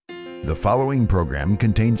The following program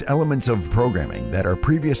contains elements of programming that are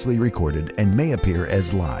previously recorded and may appear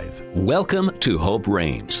as live. Welcome to Hope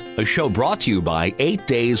Reigns, a show brought to you by 8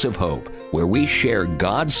 Days of Hope, where we share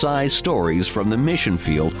God-sized stories from the mission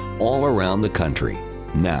field all around the country.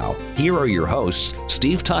 Now, here are your hosts,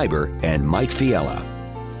 Steve Tiber and Mike Fiella.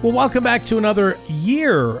 Well, welcome back to another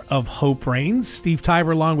year of Hope Reigns. Steve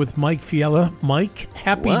Tiber along with Mike Fiella. Mike,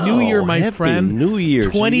 Happy New Year, my friend. Happy New Year.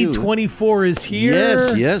 2024 is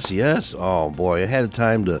here. Yes. Oh, boy. I had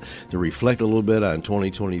time to reflect a little bit on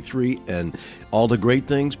 2023 and all the great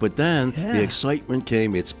things, but then the excitement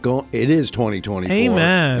came. It is 2024.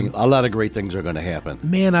 Amen. A lot of great things are going to happen.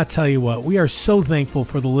 Man, I tell you what, we are so thankful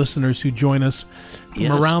for the listeners who join us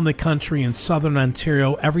from around the country in Southern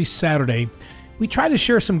Ontario every Saturday. We try to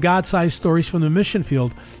share some God-sized stories from the mission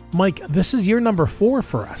field. Mike, this is year number 4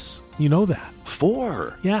 for us. You know that.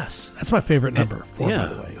 4? Yes. That's my favorite number. 4, by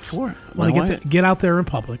the way. 4. When I get out there in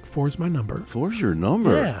public, 4 is my number. 4's your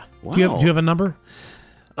number? Yeah. Wow. Do you have a number?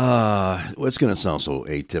 Well, it's going to sound so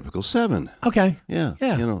atypical. 7. Okay. Yeah.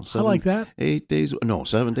 Yeah. You know, 7, I like that. 8 days. No,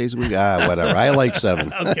 7 days a week. Whatever. I like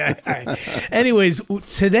 7. Okay. All right. Anyways,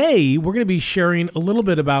 today we're going to be sharing a little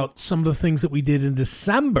bit about some of the things that we did in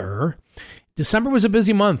December. December was a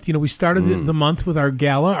busy month. You know, we started the month with our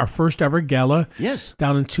gala, our first ever gala. Yes.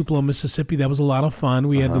 Down in Tupelo, Mississippi. That was a lot of fun.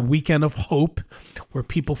 We had the Weekend of Hope, where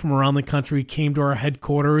people from around the country came to our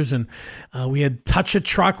headquarters, and we had Touch a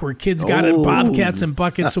Truck, where kids got in bobcats and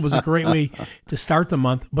buckets. So it was a great way to start the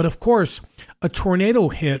month. But of course, a tornado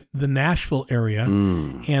hit the Nashville area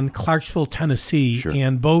and Clarksville, Tennessee, Sure.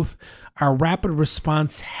 and both our rapid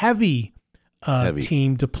response heavy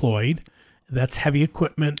team deployed. That's heavy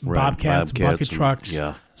equipment, Right, bobcats, bucket trucks,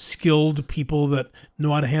 skilled people that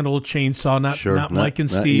know how to handle a chainsaw, not Mike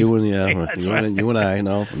and Steve. You and I,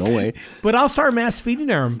 no way. But also our mass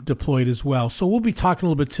feeding arm deployed as well. So we'll be talking a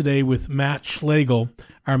little bit today with Matt Schlegel,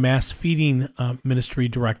 our mass feeding ministry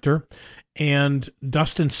director, and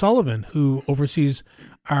Dustin Sullivan, who oversees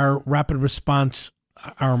our rapid response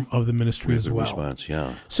arm of the ministry as well. Response,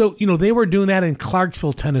 yeah. So, you know, they were doing that in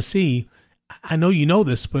Clarksville, Tennessee. I know you know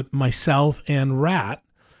this, but myself and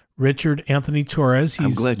Richard Anthony Torres.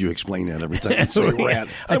 I'm glad you explain that every time you say rat.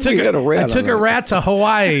 I took a rat to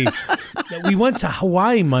Hawaii. We went to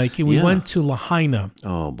Hawaii, Mike, and we went to Lahaina.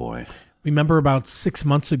 Oh, boy. Remember about 6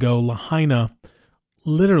 months ago, Lahaina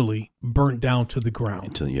literally burnt down to the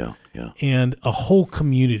ground. Yeah. And a whole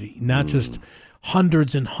community, not just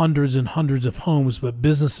hundreds and hundreds and hundreds of homes, but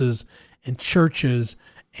businesses and churches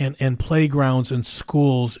and playgrounds and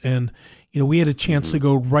schools. And you know, we had a chance to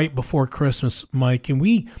go right before Christmas, Mike, and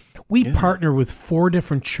we partner with 4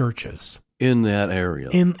 different churches in that area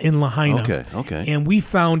in Lahaina. Okay. And we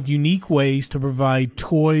found unique ways to provide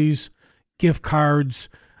toys, gift cards.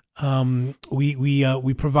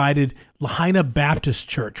 We provided Lahaina Baptist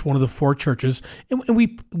Church, one of the 4 churches, and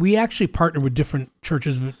we actually partnered with different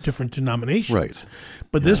churches with different denominations. Right.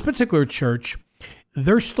 But this particular church,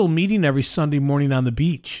 they're still meeting every Sunday morning on the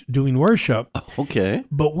beach doing worship. Okay.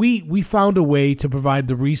 But we found a way to provide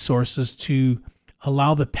the resources to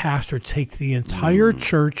allow the pastor to take the entire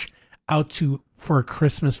church out for a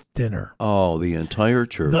Christmas dinner. Oh, the entire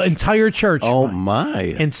church. The entire church. Oh,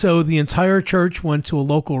 my. And so the entire church went to a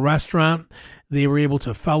local restaurant. They were able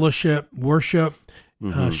to fellowship, worship,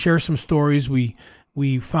 share some stories.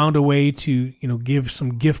 We found a way to, you know, give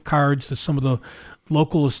some gift cards to some of the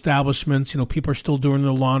local establishments. You know, people are still doing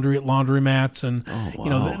their laundry at laundromats, and you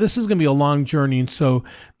know, this is going to be a long journey. And so,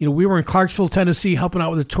 you know, we were in Clarksville, Tennessee, helping out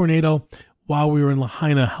with a tornado, while we were in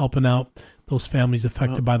Lahaina helping out those families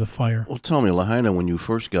affected by the fire. Well, tell me, Lahaina, when you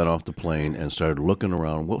first got off the plane and started looking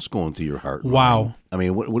around, what's going through your heart? Wow. Mind? I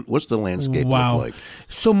mean, what's the landscape look like?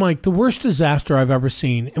 So, Mike, the worst disaster I've ever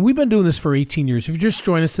seen, and we've been doing this for 18 years. If you just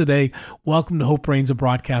joined us today, welcome to Hope Reigns, a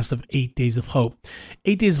broadcast of 8 Days of Hope.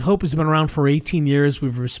 8 Days of Hope has been around for 18 years.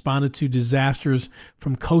 We've responded to disasters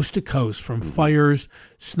from coast to coast, from fires,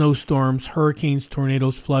 snowstorms, hurricanes,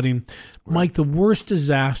 tornadoes, flooding. Right. Mike, the worst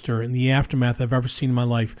disaster in the aftermath I've ever seen in my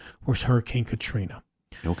life was Hurricane Katrina.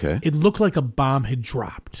 Okay. It looked like a bomb had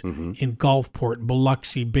dropped in Gulfport,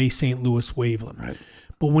 Biloxi, Bay St. Louis, Waveland. Right.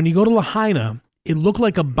 But when you go to Lahaina, it looked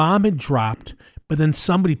like a bomb had dropped, but then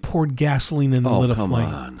somebody poured gasoline in the lit a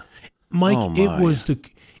flame. On. Mike,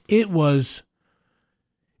 it was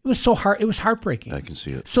so hard. It was heartbreaking. I can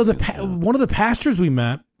see it. So one of the pastors we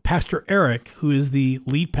met, Pastor Eric, who is the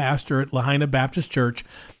lead pastor at Lahaina Baptist Church,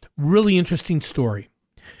 really interesting story.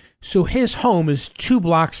 So his home is 2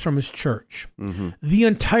 blocks from his church. The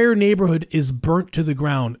entire neighborhood is burnt to the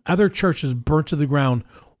ground. Other churches burnt to the ground.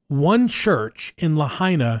 One church in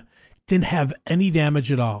Lahaina didn't have any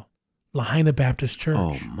damage at all. Lahaina Baptist Church.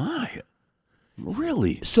 Oh, my.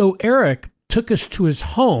 Really? So Eric took us to his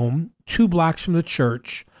home 2 blocks from the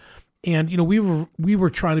church. And, we were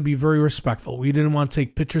trying to be very respectful. We didn't want to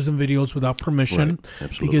take pictures and videos without permission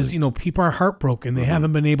because, people are heartbroken. They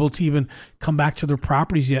haven't been able to even come back to their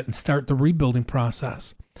properties yet and start the rebuilding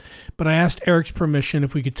process. But I asked Eric's permission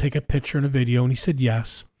if we could take a picture and a video, and he said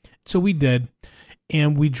yes. So we did.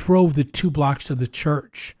 And we drove the 2 blocks to the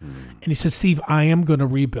church. And he said, Steve, I am going to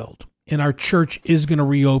rebuild. And our church is going to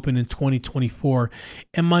reopen in 2024.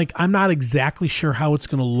 And Mike, I'm not exactly sure how it's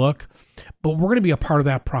going to look, but we're going to be a part of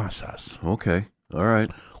that process. Okay. All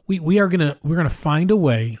right. We're going to find a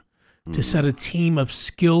way to set a team of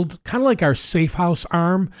skilled, kind of like our Safe House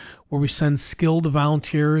arm, where we send skilled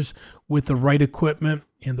volunteers with the right equipment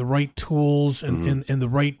and the right tools and the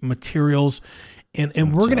right materials.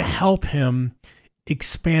 And we're going to help him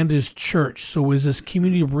expand his church. So as this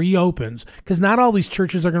community reopens, because not all these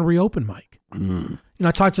churches are going to reopen, Mike.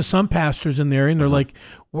 I talked to some pastors in there, and they're like,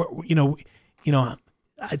 I'm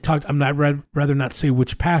not rather not say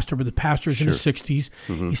which pastor, but the pastor's in his 60s.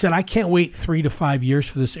 He said, I can't wait 3 to 5 years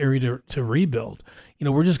for this area to rebuild.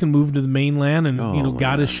 We're just going to move to the mainland, and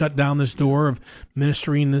God has shut down this door of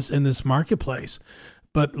ministry in this marketplace.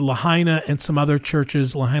 But Lahaina and some other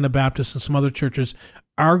churches, Lahaina Baptist and some other churches,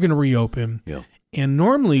 are going to reopen. Yeah. And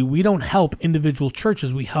normally we don't help individual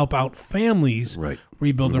churches. We help out families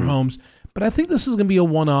rebuild their homes. But I think this is going to be a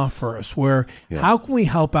one-off for us where how can we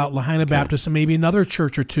help out Lahaina Baptist and maybe another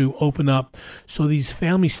church or two open up so these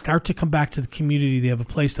families start to come back to the community. They have a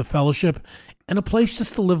place to fellowship and a place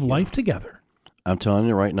just to live life together. I'm telling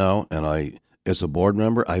you right now, and as a board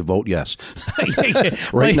member, I vote yes.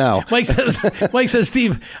 Now. Mike says,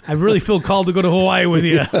 Steve, I really feel called to go to Hawaii with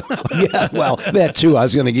you. Yeah, well, that too. I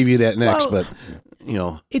was going to give you that next, but,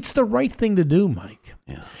 It's the right thing to do, Mike.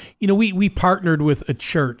 Yeah. We partnered with a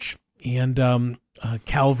church and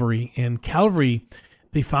Calvary. And Calvary,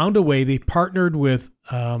 they found a way. They partnered with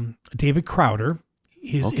David Crowder.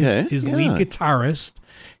 His lead guitarist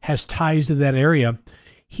has ties to that area.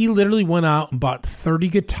 He literally went out and bought 30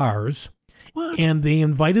 guitars. What? And they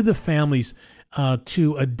invited the families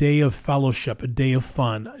to a day of fellowship, a day of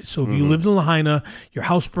fun. So if you lived in Lahaina, your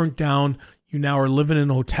house burnt down, you now are living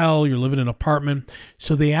in a hotel, you're living in an apartment.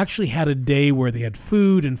 So they actually had a day where they had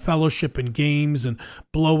food and fellowship and games and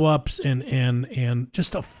blow-ups and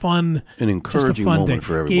just a fun, an encouraging moment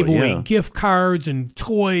for everybody. Gave away gift cards and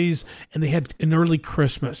toys, and they had an early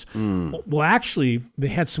Christmas. Well, actually, they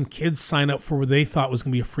had some kids sign up for what they thought was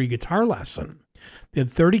going to be a free guitar lesson. They had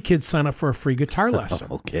 30 kids sign up for a free guitar lesson.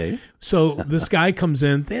 Okay. So this guy comes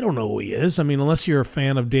in. They don't know who he is. I mean, unless you're a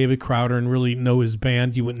fan of David Crowder and really know his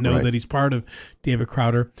band, you wouldn't know that he's part of David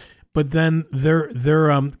Crowder. But then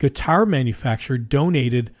their guitar manufacturer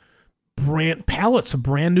donated pallets of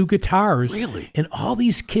brand new guitars. Really? And all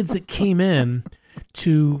these kids that came in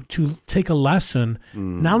to take a lesson,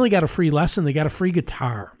 not only got a free lesson, they got a free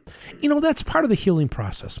guitar. That's part of the healing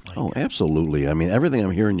process, Mike. Oh, absolutely. I mean, everything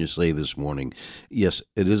I'm hearing you say this morning, yes,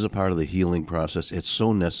 it is a part of the healing process. It's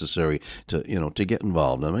so necessary to get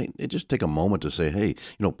involved. I mean, just take a moment to say, hey,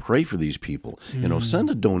 pray for these people. Send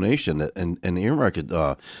a donation and earmark it,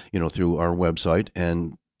 through our website,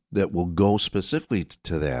 and that will go specifically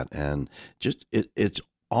to that. And just it's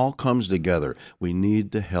all comes together. We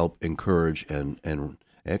need to help encourage and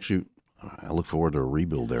actually. I look forward to a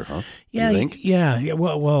rebuild there, huh? Yeah, you think? Yeah.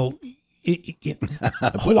 Well,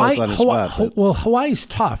 Hawaii's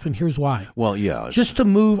tough, and here's why. Well, yeah, just to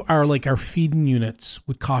move our feeding units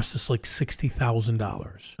would cost us like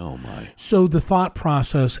 $60,000. Oh my! So the thought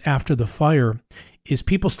process after the fire is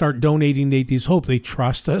people start donating to EDOH Hope. They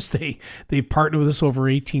trust us. They've partnered with us over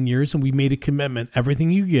 18 years, and we made a commitment.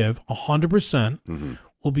 Everything you give, 100%.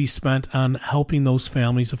 Will be spent on helping those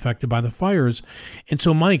families affected by the fires. And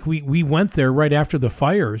so, Mike, we went there right after the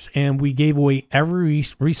fires, and we gave away every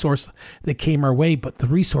resource that came our way, but the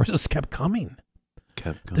resources kept coming.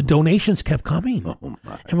 The donations kept coming. Oh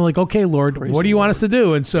my. And we're like, okay, Lord, what do you want us to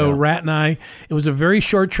do? And so Rat and I, it was a very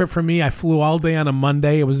short trip for me. I flew all day on a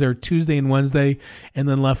Monday. I was there Tuesday and Wednesday, and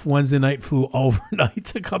then left Wednesday night, flew overnight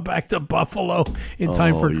to come back to Buffalo in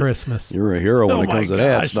time for Christmas. You're a hero when it comes to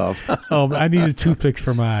that stuff. I needed toothpicks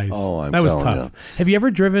for my eyes. That was tough. You.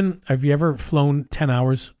 Have you ever flown 10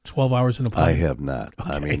 hours, 12 hours in a plane? I have not.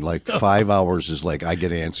 Okay. I mean, 5 hours is I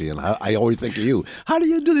get antsy, and I always think of you. How do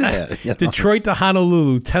you do that? Detroit to Honolulu.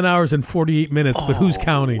 10 hours and 48 minutes, but who's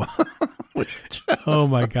counting? Oh,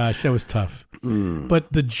 my gosh, that was tough.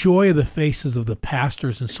 But the joy of the faces of the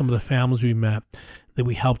pastors and some of the families we met, that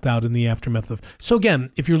we helped out in the aftermath of. So again,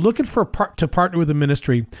 if you're looking to partner with the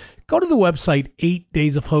ministry, go to the website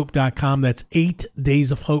 8daysofhope.com. That's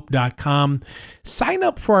 8daysofhope.com. Sign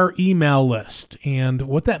up for our email list. And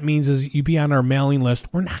what that means is you be on our mailing list.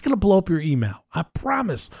 We're not going to blow up your email. I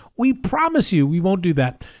promise. We promise you we won't do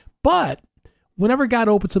that. But whenever God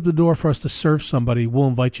opens up the door for us to serve somebody, we'll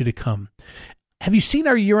invite you to come. Have you seen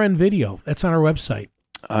our year-end video? That's on our website.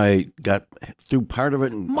 I got through part of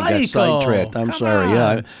it and got Michael, sidetracked. I'm sorry. on.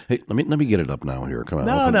 Yeah. Hey, let me get it up now here. Come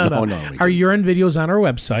on. No. Our year-end video is on our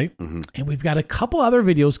website, and we've got a couple other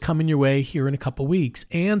videos coming your way here in a couple weeks,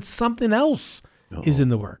 and something else is in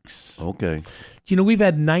the works. Okay. We've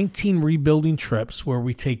had 19 rebuilding trips where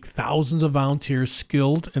we take thousands of volunteers,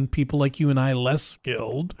 skilled, and people like you and I, less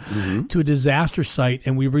skilled, to a disaster site,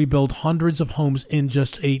 and we rebuild hundreds of homes in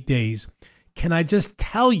just 8 days. Can I just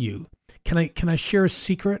tell you? Can I share a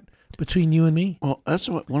secret between you and me? Well, that's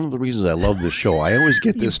one of the reasons I love this show. I always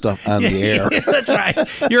get this stuff on the air. That's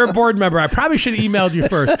right. You're a board member. I probably should have emailed you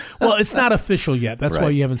first. Well, it's not official yet. That's why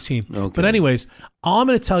you haven't seen. Okay. But anyways, all I'm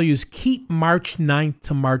going to tell you is keep March 9th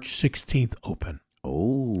to March 16th open.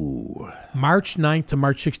 Oh. March 9th to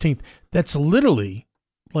March 16th. That's literally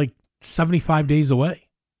like 75 days away.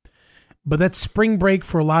 But that's spring break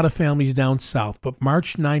for a lot of families down south. But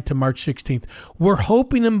March 9th to March 16th, we're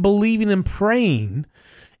hoping and believing and praying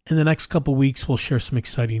in the next couple of weeks we'll share some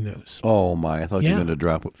exciting news. Oh, my. I thought you were going to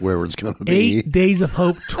drop where it's going to be. 8 Days of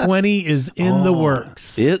Hope 20 is in the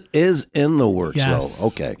works. It is in the works, yes. though.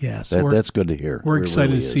 Okay. Yes. That's good to hear. We're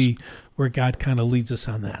excited to see where God kind of leads us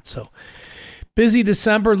on that. So busy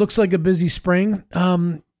December. Looks like a busy spring.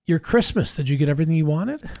 Your Christmas, did you get everything you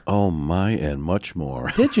wanted? Oh, my, and much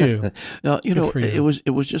more. Did you? Now, it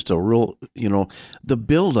was just a real, the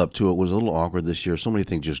build up to it was a little awkward this year. So many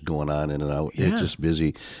things just going on in and out. Yeah. It's just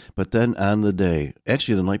busy. But then on the day,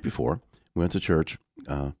 actually the night before, we went to church,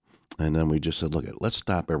 and then we just said, look, let's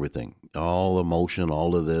stop everything. All emotion,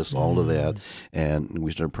 all of this, all of that. And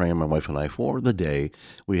we started praying, my wife and I, for the day.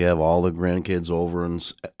 We have all the grandkids over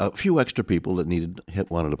and a few extra people that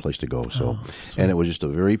wanted a place to go. So, and it was just a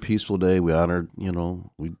very peaceful day. We honored,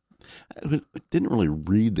 we didn't really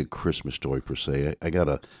read the Christmas story per se. I got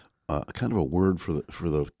a kind of a word for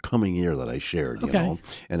the coming year that I shared, and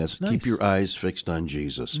it's keep your eyes fixed on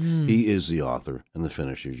Jesus. He is the author and the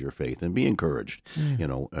finisher of your faith, and be encouraged,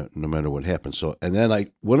 no matter what happens. So, and then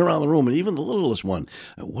I went around the room, and even the littlest one,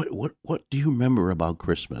 what do you remember about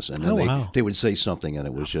Christmas? And then they would say something, and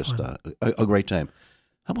it was just a great time.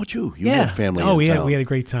 How about you? You had family in town. We had a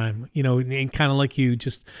great time. And kind of like you,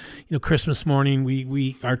 just, Christmas morning,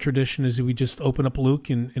 we our tradition is that we just open up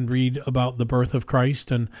Luke and read about the birth of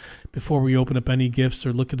Christ. And before we open up any gifts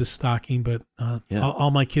or look at the stocking, but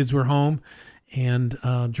all my kids were home. And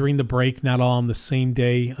during the break, not all on the same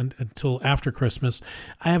day until after Christmas.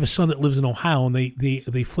 I have a son that lives in Ohio, and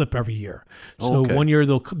they flip every year. So one year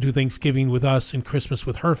they'll do Thanksgiving with us and Christmas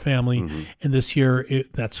with her family, and this year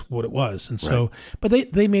that's what it was. And so, but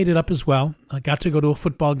they made it up as well. I got to go to a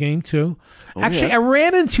football game too. Actually, I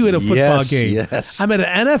ran into it at a football game. Yes. I'm at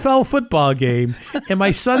an NFL football game, and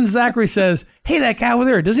my son Zachary says, "Hey, that guy over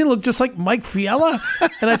there, doesn't he look just like Mike Fiala?"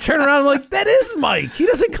 And I turn around, I'm like, "That is Mike. He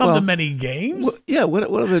doesn't come to many games." Well, yeah, what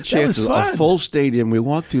are the chances? A full stadium, we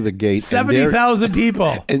walk through the gate. 70,000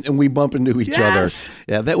 people. And we bump into each other. Yes.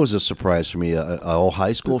 Yeah, that was a surprise for me. An old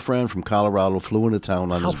high school friend from Colorado flew into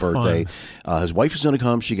town on his birthday. His wife is going to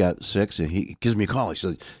come. She got sick, and he gives me a call. He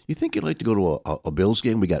says, "You think you'd like to go to a Bills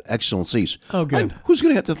game? We got excellent seats." Oh, good. Who's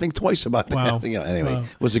going to have to think twice about that? Wow. Anyway,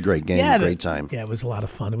 it was a great game, a great time. Yeah, it was a lot of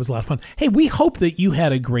fun. Hey, we hope that you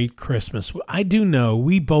had a great Christmas. I do know,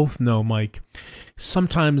 we both know, Mike,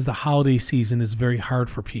 sometimes the holiday season is very hard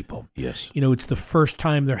for people. Yes. It's the first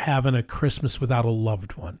time they're having a Christmas without a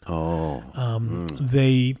loved one.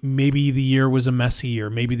 Maybe the year was a messy year.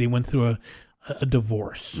 Maybe they went through a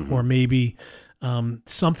divorce, or maybe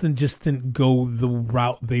something just didn't go the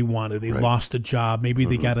route they wanted. They lost a job. Maybe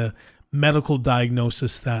they got a medical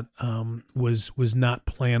diagnosis that was not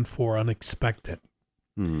planned for, unexpected.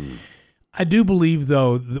 I do believe,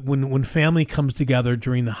 though, that when family comes together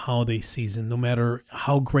during the holiday season, no matter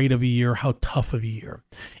how great of a year, how tough of a year,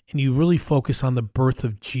 and you really focus on the birth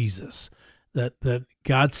of Jesus, that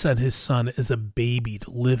God sent his son as a baby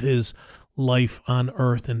to live his life on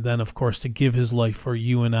earth, and then, of course, to give his life for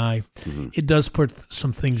you and I, it does put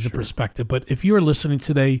some things in perspective. But if you're listening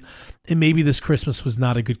today, and maybe this Christmas was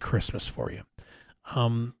not a good Christmas for you,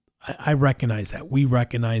 I recognize that. We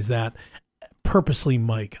recognize that. Purposely,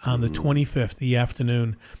 Mike, on the 25th, the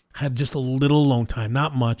afternoon, had just a little alone time,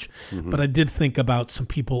 not much, but I did think about some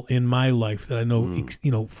people in my life that I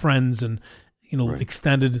know, friends and,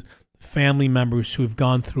 extended family members who have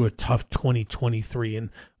gone through a tough 2023. And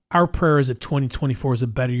our prayer is that 2024 is a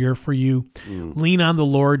better year for you. Lean on the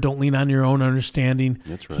Lord. Don't lean on your own understanding.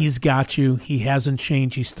 That's right. He's got you. He hasn't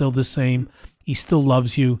changed. He's still the same. He still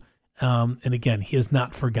loves you. And again, he has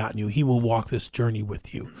not forgotten you. He will walk this journey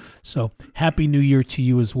with you. So happy New Year to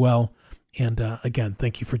you as well. And again,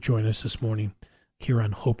 thank you for joining us this morning here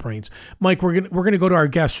on Hope Reigns. Mike, we're gonna go to our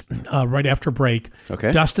guest right after break.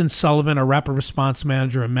 Okay. Dustin Sullivan, our rapid response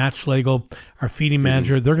manager, and Matt Schlegel, our feeding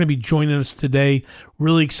manager. They're going to be joining us today.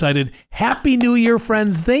 Really excited. Happy New Year,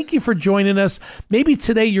 friends. Thank you for joining us. Maybe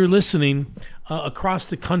today you're listening across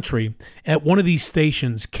the country at one of these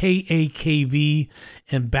stations, KAKV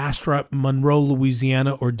in Bastrop, Monroe,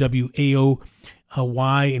 Louisiana, or WAOY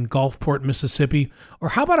in Gulfport, Mississippi. Or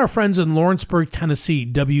how about our friends in Lawrenceburg, Tennessee,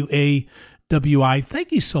 WAWI.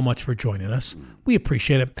 Thank you so much for joining us. We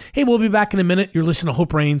appreciate it. Hey, we'll be back in a minute. You're listening to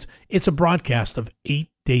Hope Reigns. It's a broadcast of 8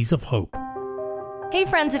 Days of Hope. Hey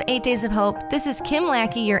friends of 8 Days of Hope, this is Kim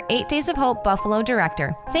Lackey, your 8 Days of Hope Buffalo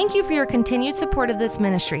Director. Thank you for your continued support of this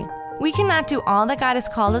ministry. We cannot do all that God has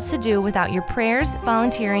called us to do without your prayers,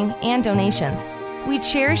 volunteering, and donations. We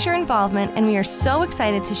cherish your involvement, and we are so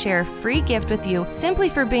excited to share a free gift with you simply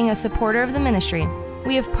for being a supporter of the ministry.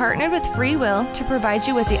 We have partnered with Free Will to provide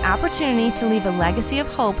you with the opportunity to leave a legacy of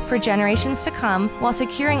hope for generations to come while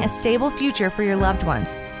securing a stable future for your loved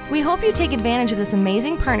ones. We hope you take advantage of this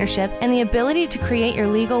amazing partnership and the ability to create your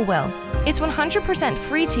legal will. It's 100%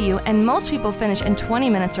 free to you, and most people finish in 20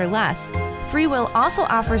 minutes or less. Free Will also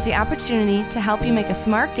offers the opportunity to help you make a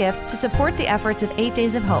smart gift to support the efforts of 8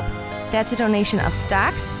 Days of Hope. That's a donation of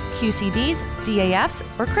stocks, QCDs, DAFs,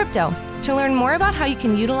 or crypto. To learn more about how you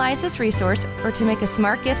can utilize this resource or to make a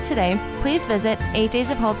smart gift today, please visit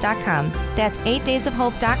 8daysofhope.com. That's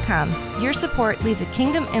 8daysofhope.com. Your support leaves a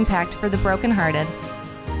kingdom impact for the brokenhearted.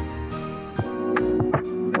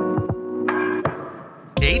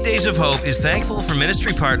 8 Days of Hope is thankful for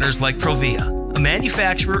ministry partners like Provia, a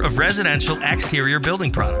manufacturer of residential exterior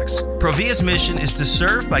building products. Provia's mission is to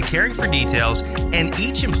serve by caring for details, and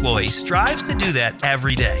each employee strives to do that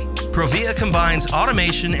every day. Provia combines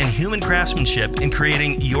automation and human craftsmanship in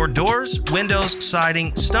creating your doors, windows,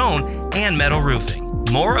 siding, stone, and metal roofing.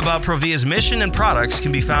 More about Provia's mission and products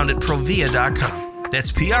can be found at provia.com.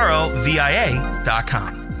 That's PROVIA.com.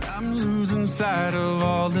 I'm losing sight of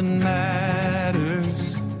all that matters.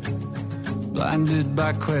 Blinded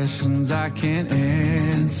by questions I can't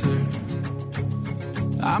answer.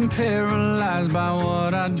 I'm paralyzed by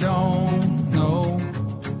what I don't know.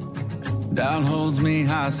 Doubt holds me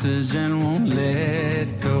hostage and won't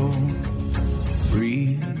let go.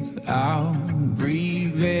 Breathe out,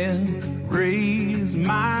 breathe in, raise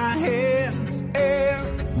my hands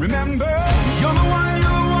and remember, you're the one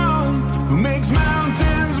who makes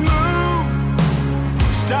mountains move.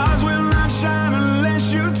 Stars will not shine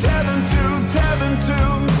unless you tell them to.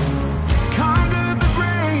 Conquer the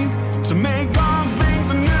grave to make all things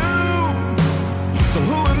anew. So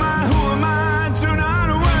who am I to not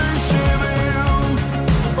worship you?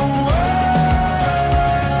 Oh,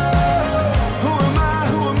 who am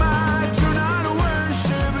I to not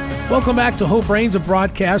worship you? Welcome back to Hope Reigns, a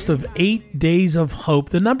broadcast of 8 Days of Hope.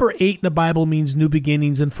 The number 8 in the Bible means new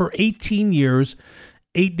beginnings, and for 18 years,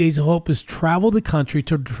 8 Days of Hope has traveled the country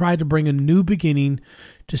to try to bring a new beginning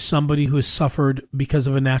to somebody who has suffered because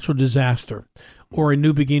of a natural disaster, or a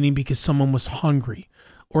new beginning because someone was hungry,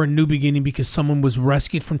 or a new beginning because someone was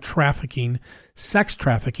rescued from trafficking, sex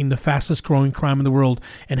trafficking, the fastest growing crime in the world,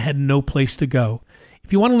 and had no place to go.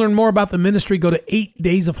 If you want to learn more about the ministry, go to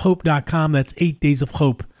 8daysofhope.com. That's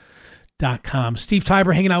 8daysofhope.com. Steve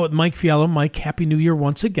Tiber hanging out with Mike Fiello. Mike, Happy New Year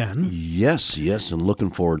once again. Yes, and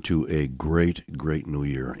looking forward to a great new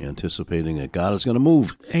year, anticipating that God is going to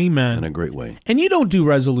move. Amen. In a great way. And you don't do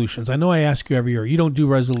resolutions. I know I ask you every year. You don't do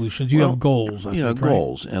resolutions. You have goals. I think,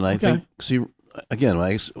 goals. Right? And I think, see, again,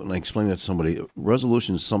 when I explain that to somebody,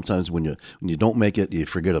 resolutions, sometimes when you don't make it, you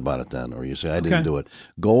forget about it then, or you say, I didn't do it.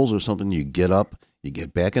 Goals are something you get up, you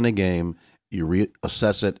get back in the game, you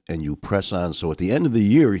reassess it, and you press on. So at the end of the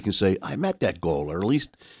year, you can say, I met that goal. Or at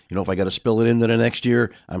least, if I got to spill it into the next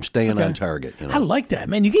year, I'm staying on target. I like that,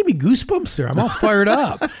 man. You gave me goosebumps there. I'm all fired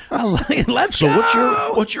up. Let's go.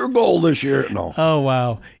 So what's your goal this year? No. Oh,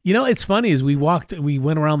 wow. It's funny is we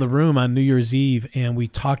went around the room on New Year's Eve, and we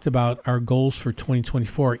talked about our goals for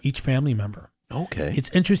 2024, each family member. Okay. It's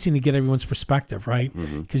interesting to get everyone's perspective, right?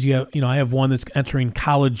 Because you have, I have one that's entering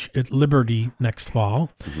college at Liberty next fall.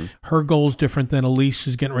 Her goal is different than Elise,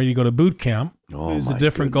 who's getting ready to go to boot camp. Oh, is a my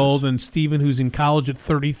different goal goodness. than Stephen, who's in college at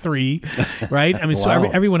 33, right? I mean, so Wow.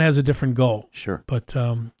 everyone has a different goal. Sure. But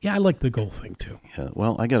yeah, I like the goal thing too. Yeah.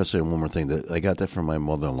 Well, I got to say one more thing. That I got that from my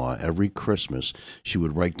mother-in-law. Every Christmas, she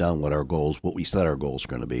would write down what we said our goals were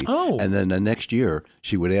going to be. Oh. And then the next year,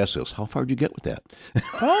 she would ask us, "How far did you get with that?"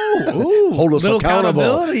 Oh, ooh, Hold us little accountable.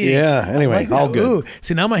 accountability. Yeah. Anyway, I like all that. good. Ooh.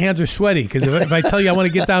 See, now my hands are sweaty because if I tell you I want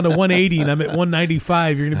to get down to 180 and I'm at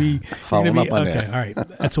 195, you're going to be Following up on okay. that. All right,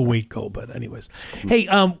 that's a weight goal. But anyways, hey,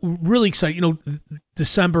 really excited. You know,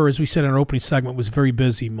 December, as we said in our opening segment, was very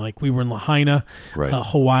busy, Mike. We were in Lahaina, Right.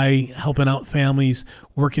 Hawaii, helping out families,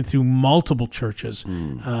 working through multiple churches,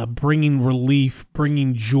 bringing relief,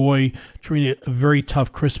 bringing joy during a very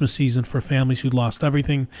tough Christmas season for families who lost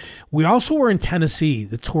everything. We also were in Tennessee.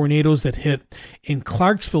 The tornadoes that hit in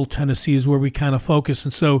Clarksville, Tennessee, is where we kind of focus.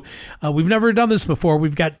 And so we've never done this before.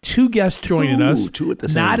 We've got two guests joining us, two at the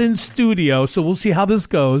not same. in studio. So we'll see how this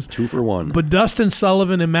goes. 2 for 1. But Dustin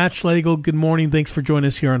Sullivan and Matt Schlegel, good morning. Thanks for joining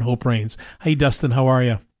us here on Hope Reigns. Hey, Dustin, how are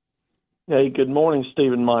you? Hey, good morning,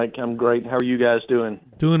 Steve and Mike. I'm great. How are you guys doing?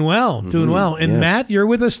 Doing well, doing well. And yes. Matt, you're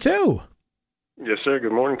with us too. Yes, sir.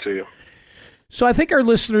 Good morning to you. So I think our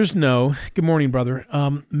listeners know, good morning, brother.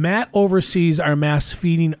 Matt oversees our mass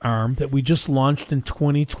feeding arm that we just launched in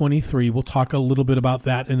 2023. We'll talk a little bit about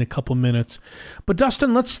that in a couple minutes. But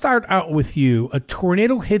Dustin, let's start out with you. A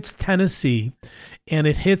tornado hits Tennessee, and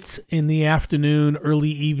it hits in the afternoon,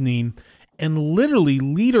 early evening, and literally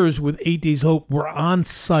leaders with 8 Days Hope were on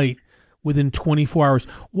site within 24 hours.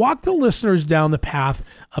 Walk the listeners down the path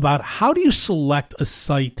about how do you select a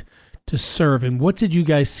site to serve, and what did you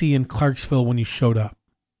guys see in Clarksville when you showed up?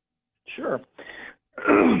 Sure.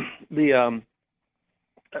 The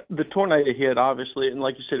tornado hit, obviously, and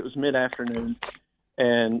like you said, it was mid-afternoon.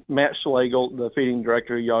 And Matt Schlegel, the feeding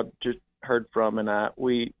director y'all just heard from, and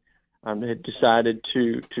we had decided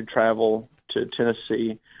to travel to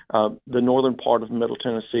Tennessee, the northern part of Middle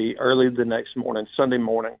Tennessee, early the next morning, Sunday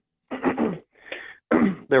morning.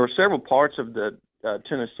 There were several parts of the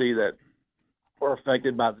Tennessee that were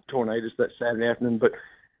affected by the tornadoes that Saturday afternoon, but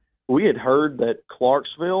we had heard that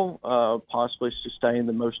Clarksville possibly sustained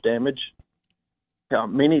the most damage.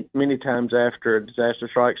 Many times after a disaster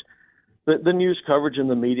strikes, the news coverage in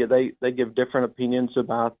the media they give different opinions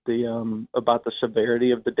about the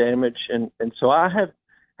severity of the damage, and so I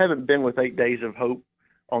haven't been with 8 Days of Hope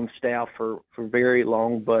on staff for very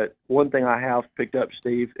long, but one thing I have picked up,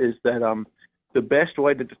 Steve, is that the best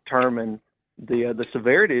way to determine the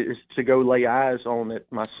severity is to go lay eyes on it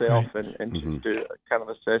myself, Right. and just to kind of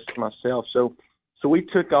assess it myself. So we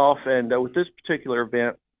took off, and with this particular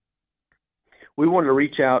event, we wanted to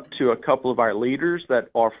reach out to a couple of our leaders that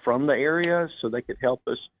are from the area so they could help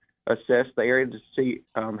us assess the area to see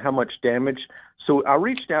how much damage. So I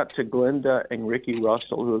reached out to Glenda and Ricky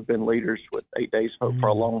Russell, who have been leaders with 8 Days Hope for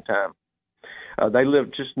a long time. They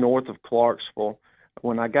live just north of Clarksville.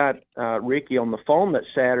 When I got Ricky on the phone that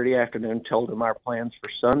Saturday afternoon, told him our plans for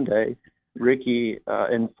Sunday, Ricky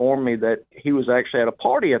informed me that he was actually at a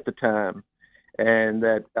party at the time, and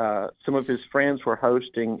that some of his friends were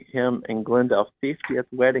hosting him and Glenda a 50th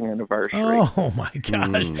wedding anniversary. Oh, my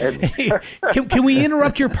gosh. Hey, can we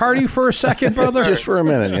interrupt your party for a second, brother? Just for a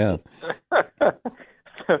minute, yeah.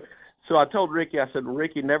 So I told Ricky, I said,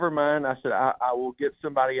 Ricky, never mind. I said, I will get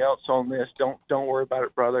somebody else on this. Don't worry about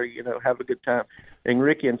it, brother. Have a good time. And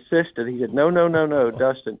Ricky insisted. He said, no,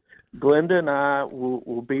 Dustin. Glenda and I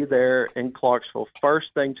will be there in Clarksville first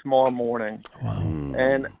thing tomorrow morning. Wow.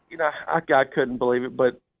 And, I couldn't believe it,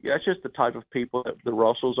 but that's just the type of people that the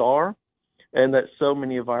Russells are, and that so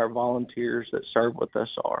many of our volunteers that serve with us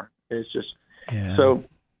are. It's just Yeah.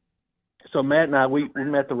 So Matt and I, we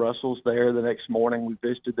met the Russells there the next morning. We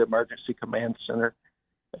visited the Emergency Command Center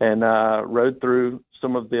and rode through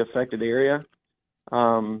some of the affected area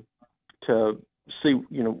to see,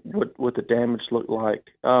 what the damage looked like.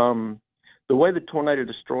 The way the tornado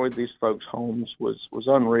destroyed these folks' homes was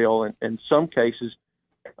unreal. And in some cases,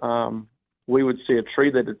 we would see a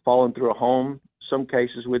tree that had fallen through a home. Some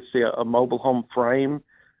cases we'd see a mobile home frame,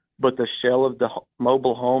 but the shell of the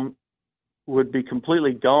mobile home would be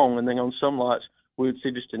completely gone. And then on some lots, we would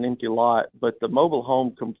see just an empty lot, but the mobile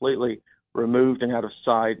home completely removed and out of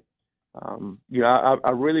sight.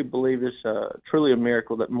 I really believe it's truly a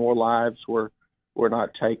miracle that more lives were not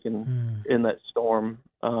taken in that storm.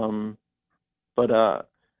 But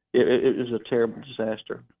it was a terrible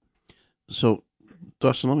disaster. So,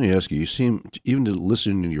 Dustin, let me ask you, you seem, even to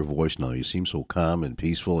listen to your voice now, you seem so calm and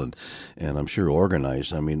peaceful and I'm sure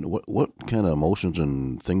organized. I mean, what kind of emotions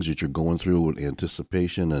and things that you're going through with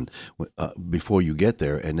anticipation and before you get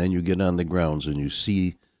there, and then you get on the grounds and you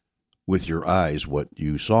see with your eyes what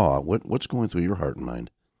you saw. What's going through your heart and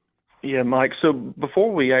mind? Yeah, Mike. So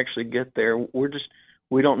before we actually get there,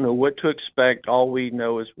 we don't know what to expect. All we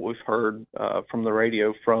know is what we've heard from the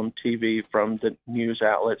radio, from TV, from the news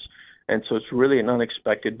outlets. And so it's really an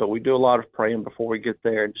unexpected, but we do a lot of praying before we get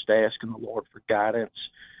there and just asking the Lord for guidance.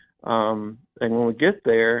 And when we get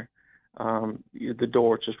there, the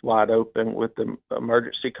door is just wide open with the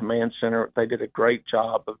Emergency Command Center. They did a great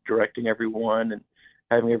job of directing everyone and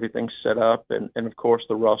having everything set up. And of course,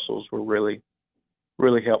 the Russells were really,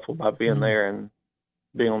 really helpful by being there and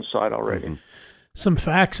being on site already. Mm-hmm. Some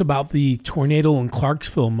facts about the tornado in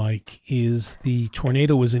Clarksville, Mike, is the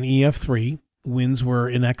tornado was an EF3. Winds were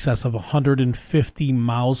in excess of 150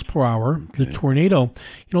 miles per hour. Okay. The tornado,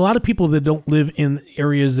 a lot of people that don't live in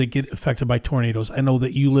areas that get affected by tornadoes, I know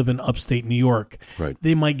that you live in upstate New York. Right.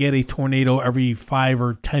 They might get a tornado every 5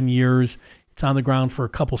 or 10 years. It's on the ground for a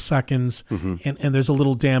couple seconds, and there's a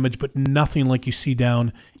little damage, but nothing like you see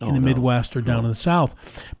down in the Midwest or down in the South.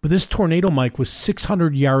 But this tornado, Mike, was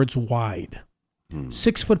 600 yards wide.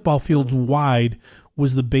 6 football fields wide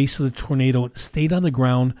was the base of the tornado. It stayed on the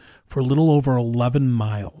ground for a little over 11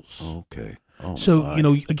 miles. Okay. So,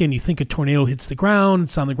 again, you think a tornado hits the ground,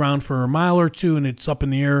 it's on the ground for a mile or two, and it's up in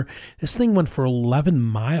the air. This thing went for 11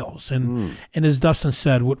 miles. And as Dustin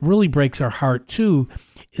said, what really breaks our heart, too,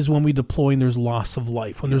 is when we deploy and there's loss of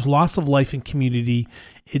life. When there's loss of life in community,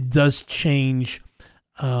 it does change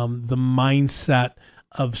the mindset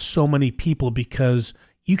of so many people, because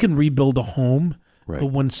you can rebuild a home, but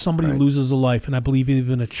when somebody loses a life, and I believe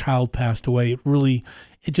even a child passed away,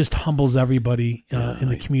 it just humbles everybody in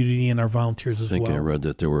the community and our volunteers as well. I think I read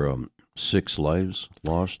that there were 6 lives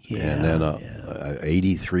lost, and then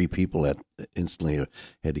 83 people that instantly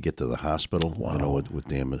had to get to the hospital, with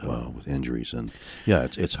damage, with injuries, and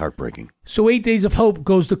it's heartbreaking. So 8 Days of Hope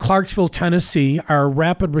goes to Clarksville, Tennessee. Our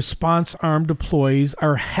rapid response arm deploys.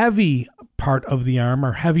 Our heavy part of the arm,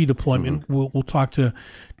 our heavy deployment. We'll talk to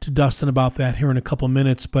Dustin about that here in a couple of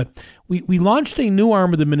minutes. But we launched a new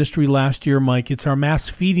arm of the ministry last year, Mike. It's our mass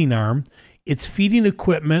feeding arm. It's feeding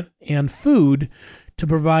equipment and food to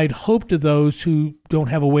provide hope to those who don't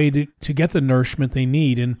have a way to get the nourishment they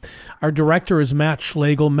need. And our director is Matt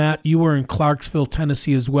Schlegel. Matt, you were in Clarksville,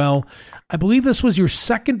 Tennessee as well. I believe this was your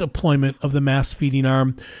second deployment of the mass feeding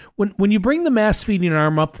arm. When you bring the mass feeding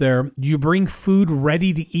arm up there, do you bring food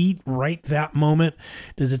ready to eat right that moment?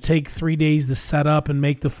 Does it take 3 days to set up and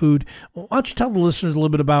make the food? Why don't you tell the listeners a little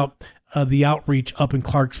bit about the outreach up in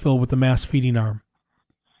Clarksville with the mass feeding arm?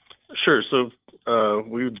 Sure. So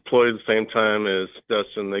we deployed at the same time as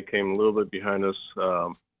Dustin. They came a little bit behind us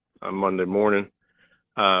on Monday morning.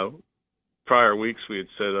 Prior weeks, we had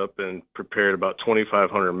set up and prepared about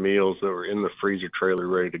 2,500 meals that were in the freezer trailer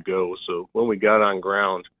ready to go. So when we got on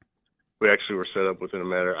ground, we actually were set up within a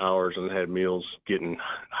matter of hours and had meals getting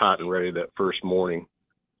hot and ready that first morning.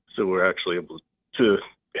 So we're actually able to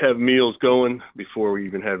have meals going before we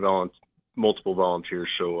even had multiple volunteers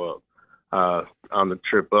show up. On the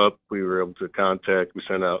trip up, we were able to we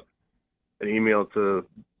sent out an email to a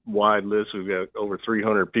wide list. We've got over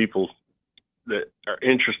 300 people that are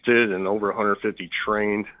interested and over 150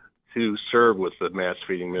 trained to serve with the mass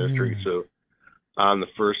feeding ministry. So on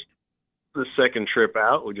the second trip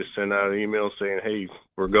out, we just sent out an email saying, hey,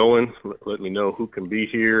 we're going. Let me know who can be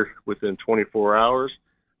here within 24 hours.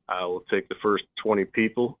 We'll take the first 20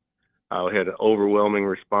 people. We had an overwhelming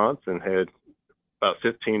response and had about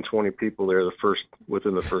 15, 20 people there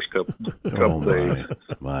within the first couple days.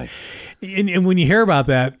 My. And when you hear about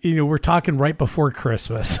that, we're talking right before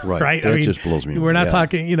Christmas, right? That just blows me. We're not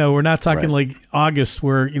talking, we're not talking like August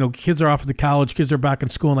where, kids are off at the college, kids are back in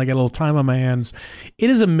school, and I got a little time on my hands.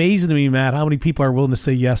 It is amazing to me, Matt, how many people are willing to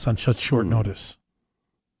say yes on such short notice.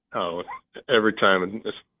 Oh, every time.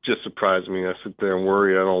 It's just surprised me. I sit there and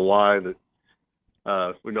worry. I don't know why that.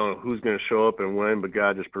 We don't know who's going to show up and when, but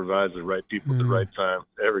God just provides the right people at the right time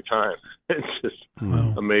every time. It's just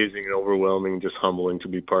amazing and overwhelming and just humbling to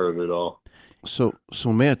be part of it all. So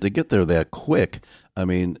Matt, to get there that quick, I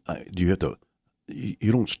mean, do you have to?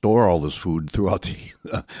 You don't store all this food throughout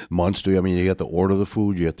the months, do you? I mean, you have to order the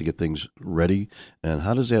food, you have to get things ready, and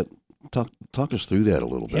how does that? Talk us through that a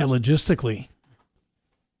little bit. Yeah, logistically.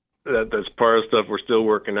 That's part of the stuff we're still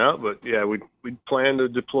working out, but yeah, we plan to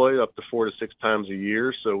deploy up to 4 to 6 times a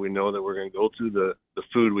year, so we know that we're going to go through the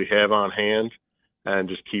food we have on hand and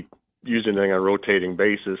just keep using it on a rotating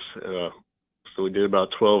basis. So we did about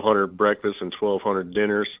 1,200 breakfasts and 1,200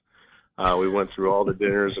 dinners. We went through all the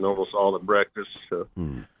dinners and almost all the breakfasts. So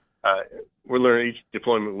we're learning each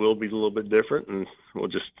deployment will be a little bit different, and we'll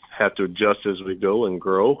just have to adjust as we go and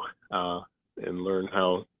grow and learn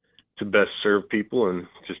how to best serve people and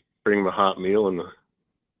just bring them a hot meal and the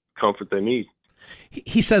comfort they need.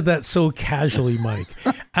 He said that so casually, Mike.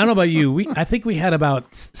 I don't know about you. I think we had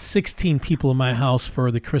about 16 people in my house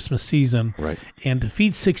for the Christmas season. Right. And to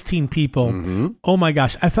feed 16 people, oh my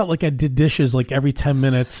gosh, I felt like I did dishes like every 10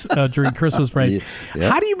 minutes during Christmas break. Yeah.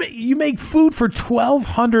 How do you make food for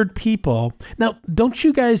 1,200 people? Now, didn't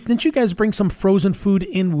you guys bring some frozen food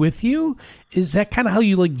in with you? Is that kind of how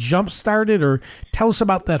you like jump started, or tell us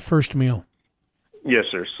about that first meal? Yes,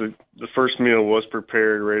 sir. So the first meal was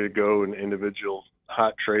prepared, ready to go in individual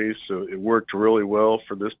hot trays. So it worked really well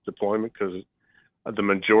for this deployment because the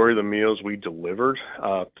majority of the meals we delivered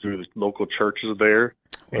through the local churches there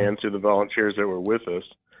and through the volunteers that were with us.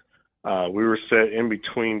 We were set in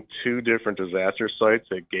between two different disaster sites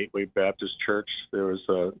at Gateway Baptist Church. There was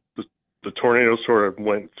the tornado sort of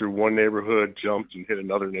went through one neighborhood, jumped and hit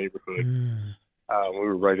another neighborhood. We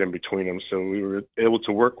were right in between them, so we were able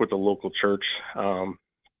to work with the local church.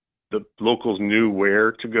 The locals knew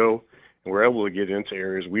where to go, and we're able to get into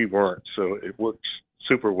areas we weren't. So it worked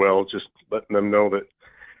super well, just letting them know that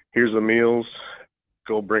here's the meals,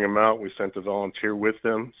 go bring them out. We sent a volunteer with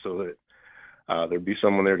them so that there'd be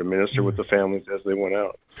someone there to minister with the families as they went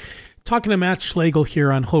out. Talking to Matt Schlegel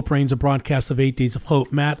here on Hope Reigns, a broadcast of 8 Days of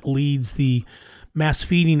Hope. Matt leads the mass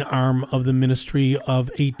feeding arm of the ministry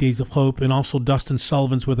of 8 Days of Hope, and also Dustin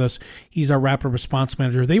Sullivan's with us. He's our rapid response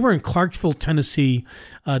manager. They were in Clarksville, Tennessee,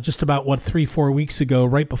 just about 3-4 weeks ago,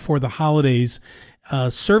 right before the holidays,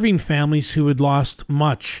 serving families who had lost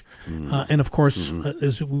much. And of course,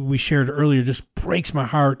 as we shared earlier, just breaks my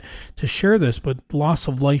heart to share this, but loss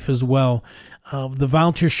of life as well. The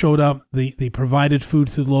volunteers showed up. They provided food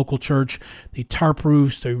through the local church. They tarp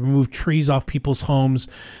roofs. They removed trees off people's homes.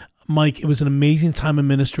 Mike, it was an amazing time of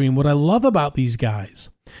ministry. And what I love about these guys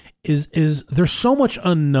is there's so much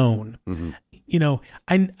unknown.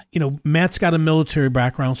 Matt's got a military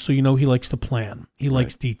background, so he likes to plan. He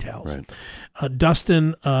likes details. Right.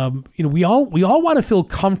 Dustin, we all want to feel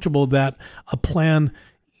comfortable that a plan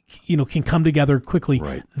can come together quickly.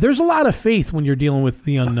 Right. There's a lot of faith when you're dealing with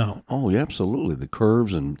the unknown. Oh, yeah, absolutely. The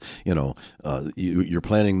curves and, you're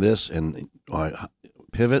planning this and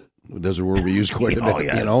pivot. There's a word we use quite a bit,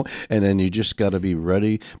 and then you just got to be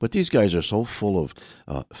ready. But these guys are so full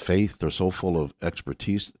of faith. They're so full of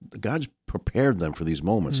expertise. God's prepared them for these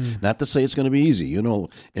moments. Not to say it's going to be easy.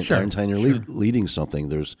 Anytime you're leading something,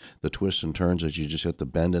 there's the twists and turns that you just have to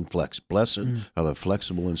bend and flex. Blessed are the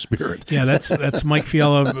flexible in spirit. Yeah, that's Mike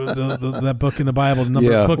Fiala, that book in the Bible,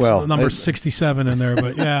 number 67 in there.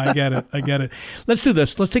 But yeah, I get it. Let's do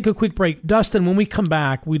this. Let's take a quick break. Dustin, when we come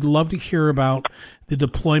back, we'd love to hear about the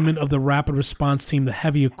deployment of the rapid response team, the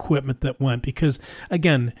heavy equipment that went, because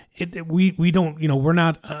again, we don't, we're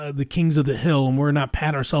not the kings of the hill, and we're not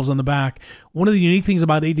patting ourselves on the back. One of the unique things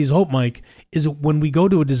about 8 Days of Hope, Mike, is that when we go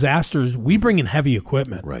to a disasters, we bring in heavy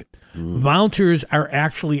equipment. Right. Volunteers are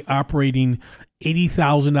actually operating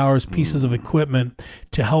 $80,000 pieces of equipment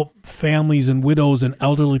to help families and widows and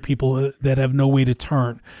elderly people that have nowhere to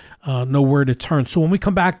turn. So when we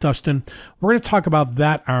come back, Dustin, we're going to talk about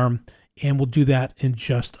that arm, and we'll do that in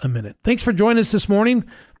just a minute. Thanks for joining us this morning.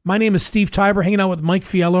 My name is Steve Tiber, hanging out with Mike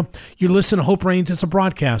Fiala. You're listening to Hope Reigns. It's a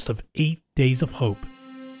broadcast of 8 Days of Hope.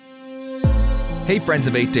 Hey, friends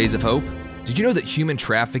of 8 Days of Hope. Did you know that human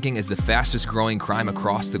trafficking is the fastest growing crime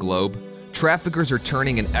across the globe? Traffickers are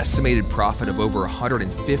turning an estimated profit of over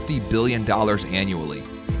 $150 billion annually.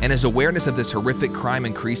 And as awareness of this horrific crime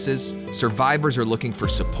increases, survivors are looking for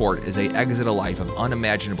support as they exit a life of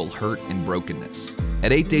unimaginable hurt and brokenness.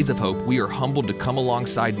 At 8 Days of Hope, we are humbled to come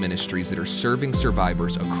alongside ministries that are serving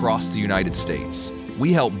survivors across the United States.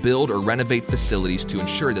 We help build or renovate facilities to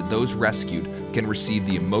ensure that those rescued can receive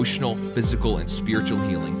the emotional, physical, and spiritual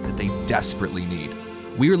healing that they desperately need.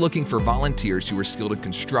 We are looking for volunteers who are skilled in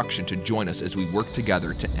construction to join us as we work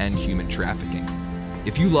together to end human trafficking.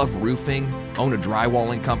 If you love roofing, own a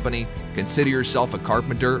drywalling company, consider yourself a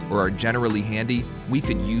carpenter, or are generally handy, we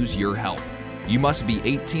could use your help. You must be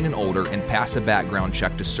 18 and older and pass a background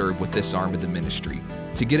check to serve with this arm of the ministry.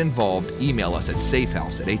 To get involved, email us at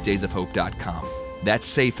safehouse@8daysofhope.com.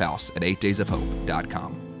 That's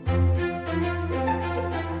safehouse@8daysofhope.com.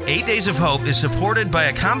 8 Days of Hope is supported by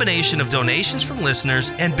a combination of donations from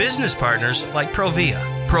listeners and business partners like Provia.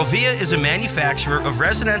 Provia is a manufacturer of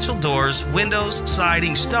residential doors, windows,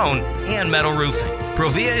 siding, stone, and metal roofing.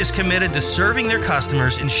 Provia is committed to serving their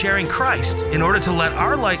customers and sharing Christ in order to let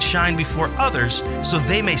our light shine before others so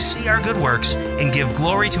they may see our good works and give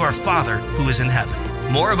glory to our Father who is in heaven.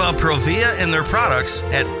 More about Provia and their products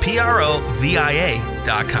at provia.com.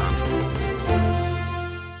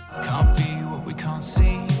 Can't be what we can't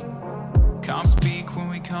see. Can't speak when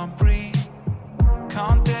we can't breathe.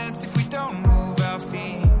 Can't dance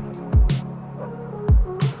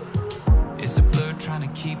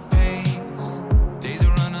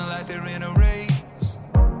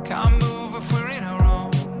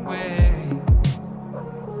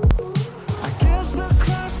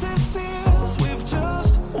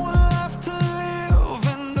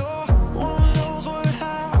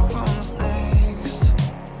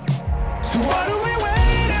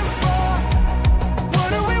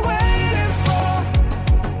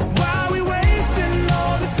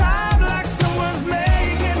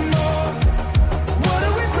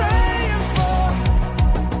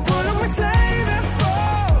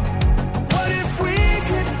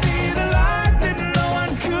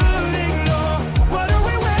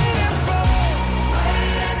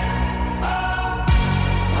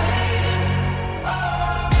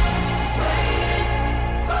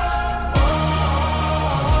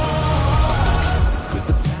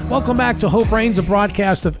Welcome back to Hope Reigns, a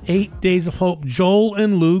broadcast of 8 Days of Hope. Joel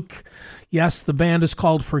and Luke. Yes, the band is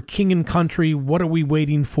called For King and Country. What are we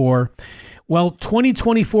waiting for? Well,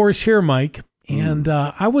 2024 is here, Mike, and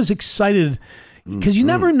I was excited because you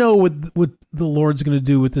never know what the Lord's going to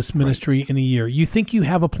do with this ministry in a year. You think you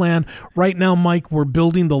have a plan. Right now, Mike, we're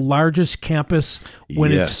building the largest campus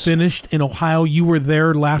when it's finished in Ohio. You were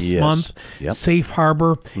there last month, Safe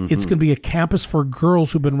Harbor. It's going to be a campus for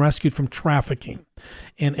girls who've been rescued from trafficking.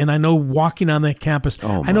 And I know walking on that campus,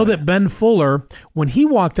 I know that Ben Fuller, when he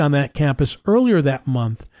walked on that campus earlier that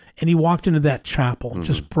month, and he walked into that chapel,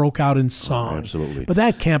 just broke out in song. Absolutely. But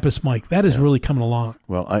that campus, Mike, that is really coming along.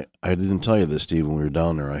 Well, I didn't tell you this, Steve, when we were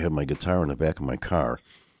down there. I had my guitar in the back of my car.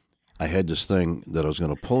 I had this thing that I was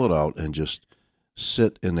going to pull it out and just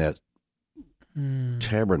sit in that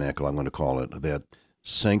tabernacle, I'm going to call it, that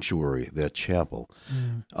sanctuary, that chapel.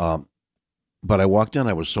 But I walked in,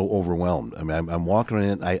 I was so overwhelmed. I mean, I'm walking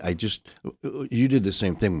in, I just, you did the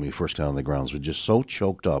same thing when we first got on the grounds. We're just so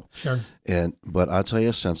choked up. Sure. But I'll tell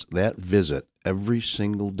you, since that visit, every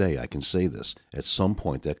single day, I can say this, at some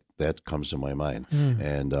point that comes to my mind.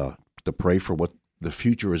 And to pray for what the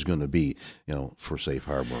future is going to be, for Safe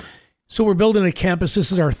Harbor. So we're building a campus.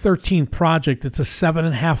 This is our 13th project. It's a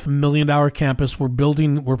 $7.5 million campus. We're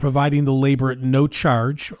providing the labor at no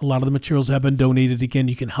charge. A lot of the materials have been donated. Again,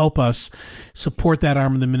 you can help us support that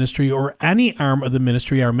arm of the ministry or any arm of the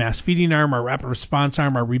ministry, our mass feeding arm, our rapid response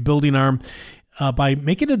arm, our rebuilding arm, by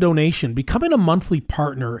making a donation, becoming a monthly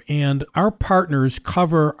partner, and our partners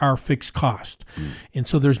cover our fixed cost. And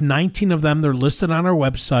so there's 19 of them. They're listed on our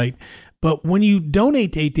website. But when you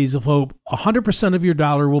donate to 8 Days of Hope, 100% of your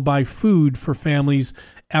dollar will buy food for families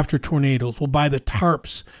after tornadoes. We'll buy the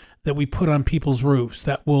tarps that we put on people's roofs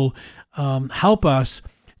that will help us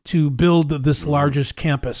to build this largest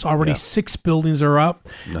campus. Already 6 buildings are up.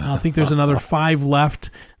 I think there's another 5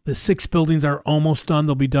 left. The 6 buildings are almost done.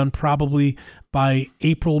 They'll be done probably by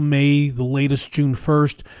April, May, the latest June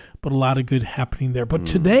 1st. But a lot of good happening there. But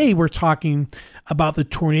today we're talking about the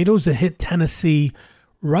tornadoes that hit Tennessee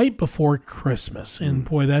right before Christmas. And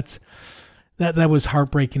boy, that was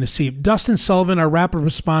heartbreaking to see. Dustin Sullivan, our rapid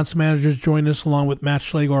response manager, joined us along with Matt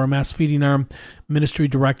Schlegel, our mass feeding arm ministry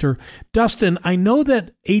director. Dustin, I know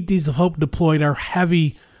that 8 Days of Hope deployed our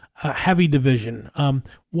heavy division.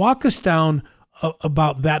 Walk us down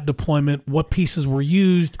about that deployment, what pieces were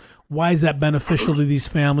used, why is that beneficial to these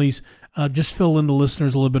families? Just fill in the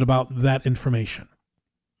listeners a little bit about that information.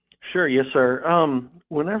 Sure, yes, sir.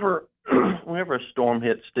 Whenever a storm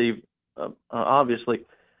hits, Steve, obviously,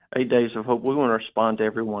 8 Days of Hope, we want to respond to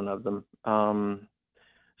every one of them.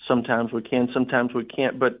 Sometimes we can, sometimes we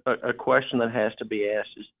can't. But a question that has to be asked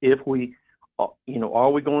is if we,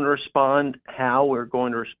 are we going to respond, how we're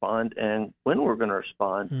going to respond, and when we're going to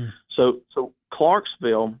respond. So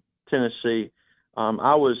Clarksville, Tennessee,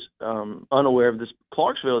 I was unaware of this.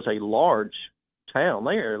 Clarksville is a large town.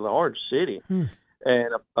 They are a large city.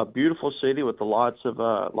 And a beautiful city with lots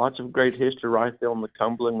of great history right there on the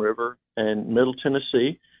Cumberland River and Middle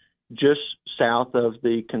Tennessee, just south of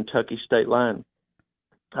the Kentucky state line.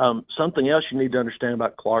 Something else you need to understand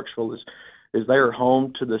about Clarksville is they are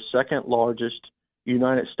home to the second largest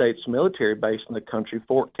United States military base in the country,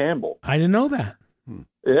 Fort Campbell. I didn't know that.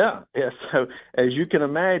 Yeah. So as you can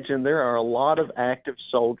imagine, there are a lot of active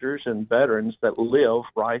soldiers and veterans that live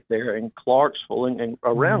right there in Clarksville and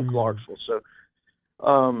around Clarksville. So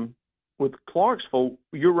with Clarksville,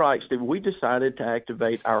 you're right, Steve. We decided to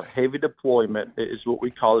activate our heavy deployment, is what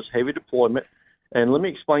we call this heavy deployment. And let me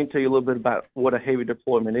explain to you a little bit about what a heavy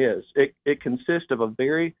deployment is. It consists of a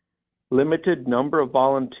very limited number of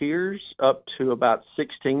volunteers, up to about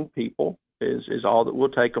 16 people is all that we'll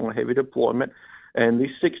take on a heavy deployment. And these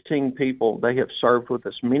 16 people, they have served with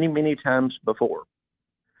us many, many times before.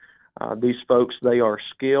 These folks, they are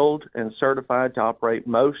skilled and certified to operate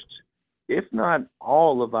most, if not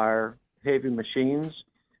all, of our heavy machines,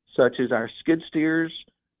 such as our skid steers,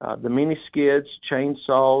 the mini skids,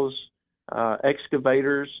 chainsaws,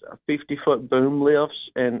 excavators, 50-foot boom lifts,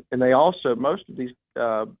 and they also, most of these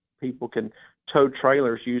people can tow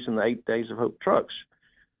trailers using the 8 Days of Hope trucks.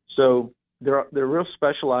 So they're real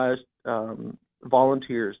specialized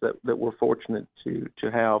volunteers that we're fortunate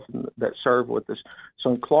to have that serve with us.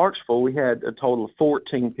 So in Clarksville, we had a total of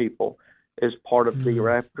 14 people as part of the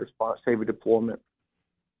rapid response heavy deployment.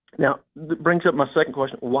 Now, that brings up my second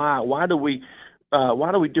question: why do we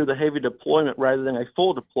do the heavy deployment rather than a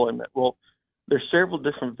full deployment? Well, there's several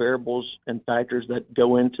different variables and factors that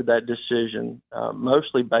go into that decision,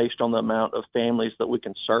 mostly based on the amount of families that we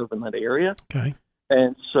can serve in that area. Okay.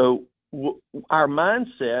 And so our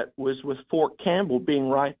mindset was with Fort Campbell being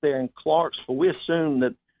right there in Clarksville. We assumed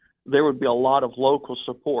that there would be a lot of local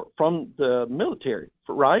support from the military,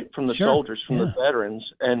 right? From the soldiers, from the veterans.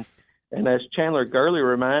 And as Chandler Gurley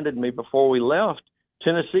reminded me before we left,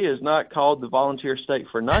 Tennessee is not called the volunteer state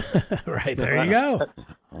for nothing. Right, there you go.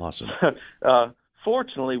 Awesome.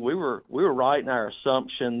 Fortunately, we were right in our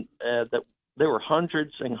assumption that there were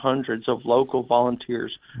hundreds and hundreds of local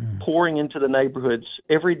volunteers pouring into the neighborhoods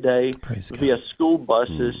every day via school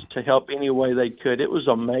buses to help any way they could. It was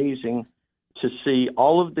amazing to see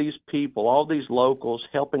all of these people, all these locals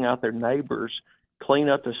helping out their neighbors clean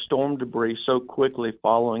up the storm debris so quickly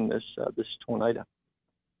following this tornado.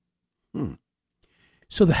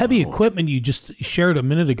 So the heavy equipment you just shared a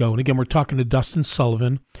minute ago, and again, we're talking to Dustin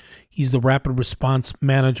Sullivan. He's the Rapid Response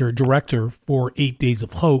Manager Director for 8 Days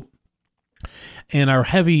of Hope. And our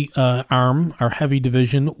heavy arm, our heavy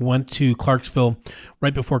division, went to Clarksville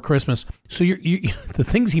right before Christmas. So you the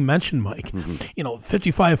things he mentioned, Mike,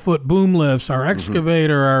 55-foot boom lifts, our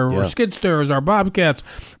excavator, our skid steers, our bobcats.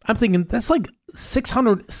 I'm thinking that's like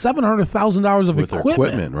 $700,000 of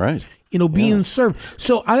equipment, right? Being served.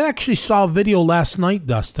 So I actually saw a video last night,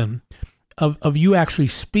 Dustin, of you actually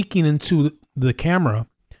speaking into the camera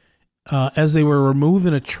as they were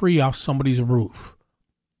removing a tree off somebody's roof.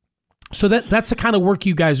 So that's the kind of work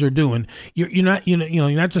you guys are doing. You're not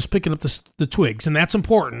you're not just picking up the twigs, and that's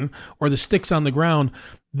important, or the sticks on the ground.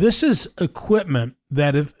 This is equipment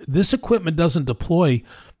that if this equipment doesn't deploy,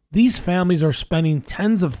 these families are spending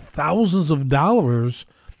tens of thousands of dollars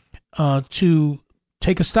to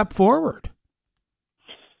take a step forward.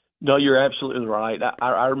 No, you're absolutely right.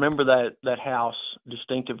 I remember that house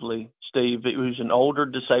distinctively, Steve. It was an older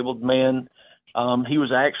disabled man. He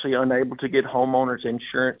was actually unable to get homeowners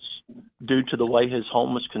insurance due to the way his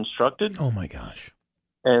home was constructed. Oh my gosh!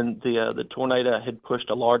 And the tornado had pushed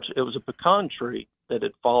it was a pecan tree that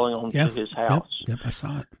had fallen onto his house. Yep, I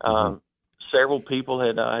saw it. Several people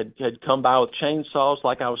had come by with chainsaws,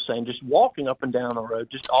 like I was saying, just walking up and down the road,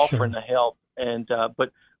 just offering to help. And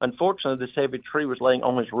but unfortunately, this heavy tree was laying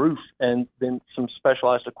on his roof, and then some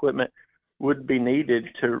specialized equipment would be needed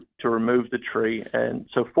to remove the tree. And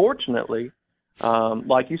so, fortunately,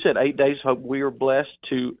 like you said, 8 Days of Hope, we are blessed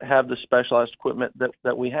to have the specialized equipment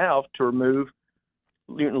that we have to remove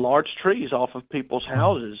large trees off of people's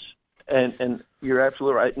houses. And you're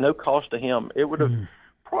absolutely right. No cost to him. It would have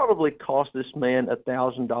probably cost this man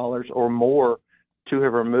 $1,000 or more to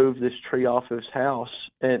have removed this tree off his house.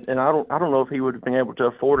 And I don't know if he would have been able to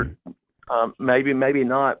afford it. Maybe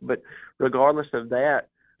not. But regardless of that,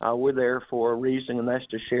 we're there for a reason, and that's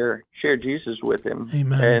to share Jesus with him.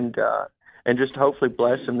 Amen. And just hopefully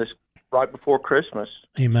bless him this right before Christmas.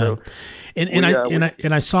 Amen. So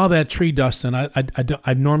I saw that tree, Dustin.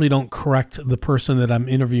 I normally don't correct the person that I'm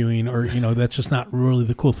interviewing, or that's just not really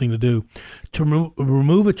the cool thing to do. To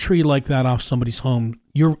remove a tree like that off somebody's home,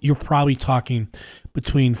 you're probably talking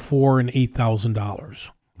between $4,000 and $8,000.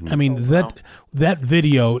 I mean, that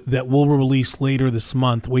video that we'll release later this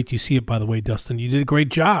month, wait till you see it, by the way, Dustin. You did a great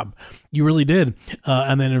job. You really did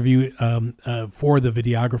on the interview for the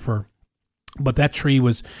videographer. But that tree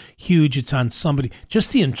was huge. It's on somebody.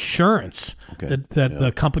 Just the insurance that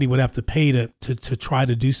the company would have to pay to try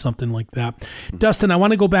to do something like that. Dustin, I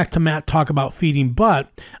want to go back to Matt, talk about feeding,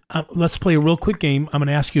 but let's play a real quick game. I'm going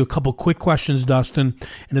to ask you a couple quick questions, Dustin,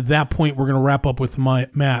 and at that point, we're going to wrap up with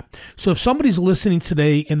Matt. So if somebody's listening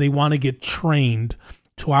today and they want to get trained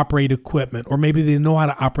to operate equipment, or maybe they know how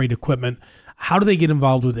to operate equipment, how do they get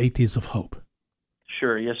involved with 8 Days of Hope?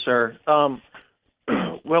 Sure. Yes, sir.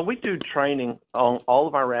 Well, we do training on all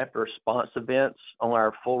of our rapid response events. On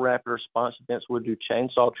our full rapid response events, we do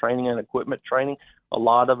chainsaw training and equipment training. A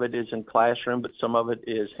lot of it is in classroom, but some of it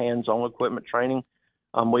is hands-on equipment training.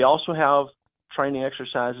 We also have training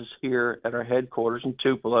exercises here at our headquarters in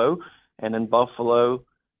Tupelo and in Buffalo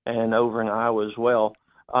and over in Iowa as well.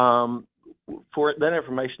 For that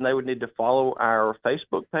information, they would need to follow our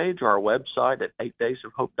Facebook page or our website at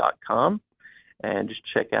 8daysofhope.com and just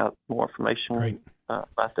check out more information. Great.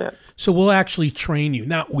 About that. So we'll actually train you.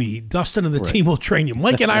 Not we. Dustin and the team will train you.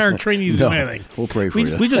 Mike and I aren't training you to do anything. We'll pray for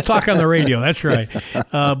you. We just talk on the radio. That's right.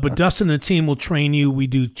 But Dustin and the team will train you. We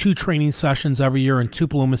do 2 training sessions every year in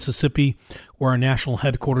Tupelo, Mississippi, where our national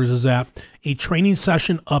headquarters is at. A training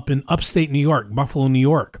session up in upstate New York, Buffalo, New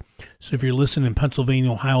York. So if you're listening in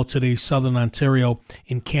Pennsylvania, Ohio today, Southern Ontario,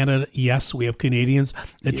 in Canada, yes, we have Canadians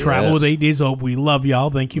that travel with 8 Days of Hope. We love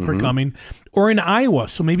y'all. Thank you for coming. Or in Iowa.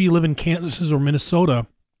 So maybe you live in Kansas or Minnesota,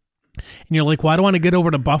 and you're like, well, I don't want to get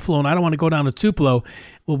over to Buffalo and I don't want to go down to Tupelo.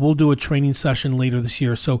 Well, we'll do a training session later this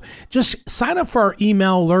year. So just sign up for our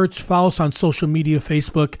email alerts, follow us on social media,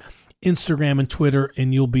 Facebook, Instagram, and Twitter,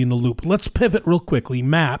 and you'll be in the loop. Let's pivot real quickly.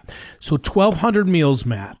 Matt, so 1,200 meals,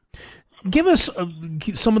 Matt. give us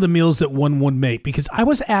some of the meals that one would make, because I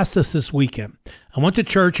was asked this weekend. I went to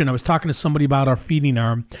church and I was talking to somebody about our feeding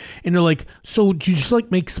arm, and they're like, so do you just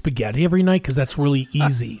like make spaghetti every night? Because that's really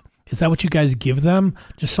easy. Is that what you guys give them?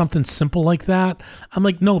 Just something simple like that? I'm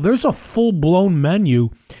like, no, there's a full-blown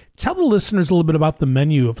menu. Tell the listeners a little bit about the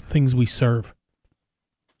menu of things we serve.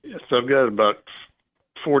 Yes, I've got about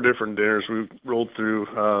 4 different dinners we rolled through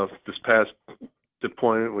this past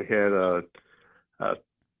deployment. We had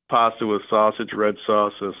pasta with sausage, red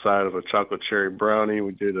sauce, and a side of a chocolate cherry brownie.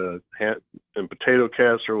 We did a ham and potato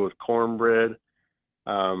casserole with cornbread.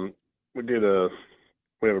 We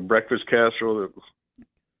have a breakfast casserole that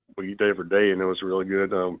we eat every day, and it was really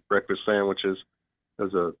good. Breakfast sandwiches.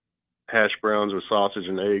 There's a hash browns with sausage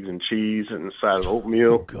and eggs and cheese, and a side of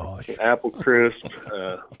oatmeal. Oh, gosh. Apple crisp.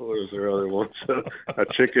 What was their other one? So,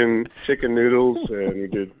 chicken noodles, and we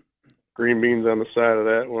did green beans on the side of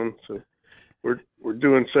that one. So we're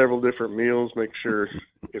doing several different meals. Make sure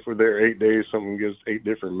if we're there 8 days, something gives 8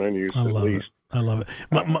 different menus at least. I love it.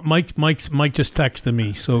 Mike just texted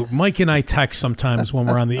me. So Mike and I text sometimes when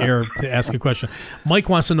we're on the air to ask a question. Mike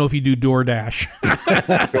wants to know if you do DoorDash.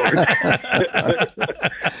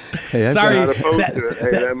 Sorry,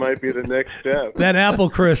 that might be the next step. That apple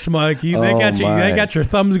crisp, Mike. They got your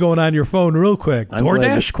thumbs going on your phone real quick.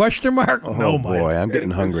 DoorDash? Question mark? Oh, no, boy, Mike. I'm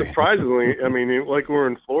getting hungry. Surprisingly, I mean, like we're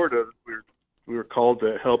in Florida, we were called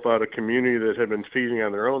to help out a community that had been feeding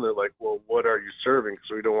on their own. They're like, well, what are you serving?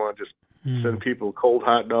 So we don't want to just send people cold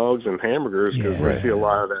hot dogs and hamburgers, because we see a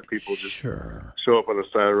lot of that. People just show up on the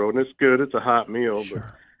side of the road, and it's good. It's a hot meal, but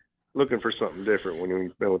looking for something different when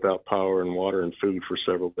you've been without power and water and food for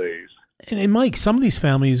several days. And Mike, some of these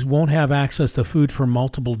families won't have access to food for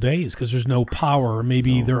multiple days because there's no power. Or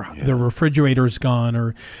maybe their refrigerator is gone,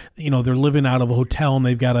 or they're living out of a hotel and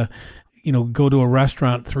they've got to go to a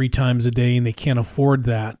restaurant 3 times a day, and they can't afford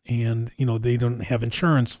that. And, they don't have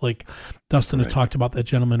insurance, like Dustin had talked about that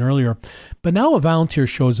gentleman earlier. But now a volunteer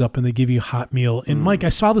shows up and they give you a hot meal. And Mike, I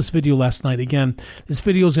saw this video last night. Again, this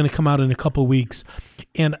video is going to come out in a couple of weeks.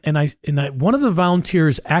 And one of the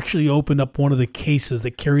volunteers actually opened up one of the cases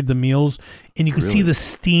that carried the meals, and you could see the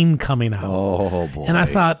steam coming out. Oh, boy. And I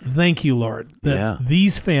thought, thank you, Lord, that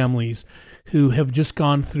these families who have just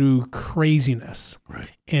gone through craziness,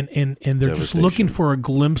 and they're just looking for a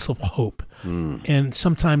glimpse of hope. And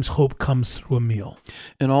sometimes hope comes through a meal.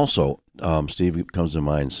 And also, Steve, it comes to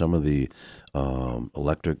mind some of the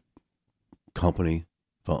electric company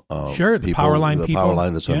the power line people. The power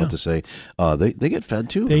line, that's what I meant to say. They get fed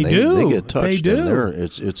too. They do. They get touched. They do.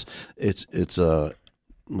 It's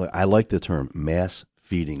I like the term mass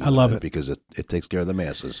feeding. I love it because it takes care of the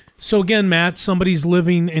masses. So again, Matt, somebody's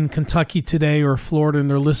living in Kentucky today or Florida, and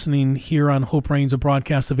they're listening here on Hope Reigns, a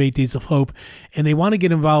broadcast of 8 Days of Hope, and they want to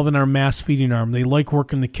get involved in our mass feeding arm. They like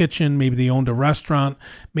working in the kitchen. Maybe they owned a restaurant.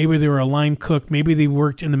 Maybe they were a line cook. Maybe they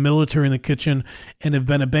worked in the military in the kitchen and have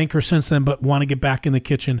been a banker since then, but want to get back in the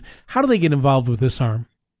kitchen. How do they get involved with this arm?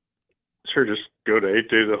 Sure, just go to 8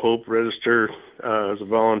 Days of Hope, register as a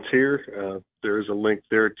volunteer. There is a link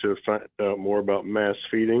there to find out more about mass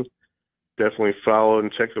feeding. Definitely follow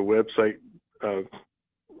and check the website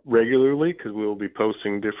regularly, because we will be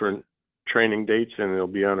posting different training dates, and it'll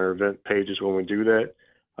be on our event pages when we do that.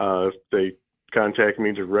 If they contact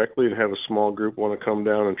me directly and have a small group want to come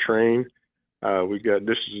down and train, we've got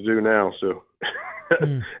dishes to do now. So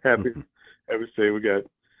happy to say we got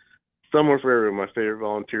somewhere for everyone. My favorite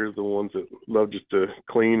volunteers are the ones that love just to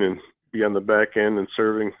clean and be on the back end and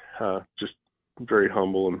serving. Just very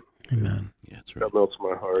humble, and Amen. Yeah, that's right. That melts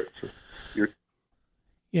my heart. So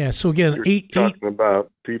so again, talking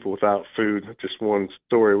about people without food. Just one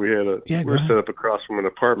story: we were set up across from an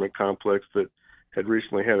apartment complex that had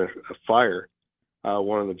recently had a fire.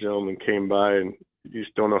 One of the gentlemen came by, and you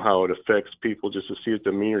just don't know how it affects people just to see a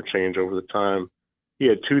demeanor change over the time. He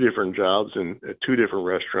had 2 different jobs at 2 different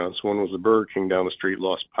restaurants. One was the Burger King down the street,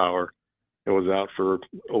 lost power, and was out for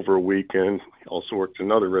over a weekend. He also worked at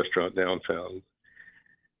another restaurant downtown.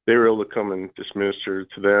 They were able to come and just minister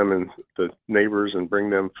to them and the neighbors and bring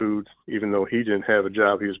them food. Even though he didn't have a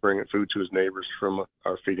job, he was bringing food to his neighbors from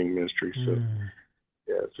our feeding ministry. So,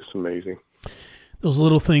 it's just amazing. Those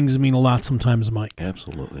little things mean a lot sometimes, Mike.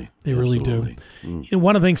 Absolutely. They really do. I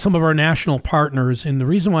want to thank some of our national partners, and the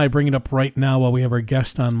reason why I bring it up right now while we have our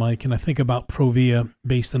guest on, Mike, and I think about Provia,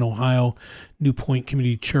 based in Ohio, New Point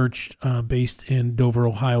Community Church based in Dover,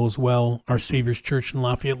 Ohio as well, Our Savior's Church in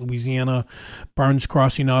Lafayette, Louisiana, Barnes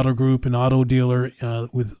Crossing Auto Group, an auto dealer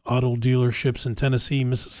with auto dealerships in Tennessee,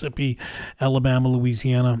 Mississippi, Alabama,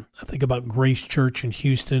 Louisiana. I think about Grace Church in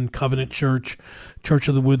Houston, Covenant Church, Church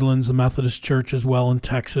of the Woodlands, the Methodist Church as well in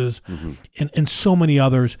Texas, and so many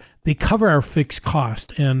others. They cover our fixed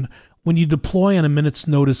cost. And when you deploy on a minute's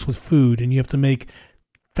notice with food and you have to make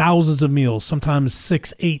thousands of meals, sometimes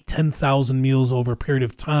 6, 8, 10,000 meals over a period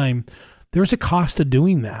of time, there's a cost to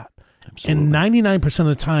doing that. Absolutely. And 99% of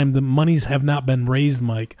the time, the monies have not been raised,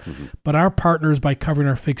 Mike. But our partners, by covering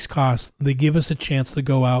our fixed costs, they give us a chance to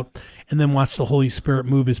go out and then watch the Holy Spirit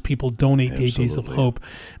move as people donate to 8 Days of Hope.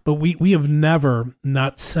 But we have never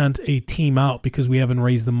not sent a team out because we haven't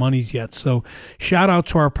raised the monies yet. So shout out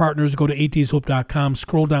to our partners. Go to 8dayshope.com,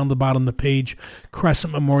 scroll down the bottom of the page,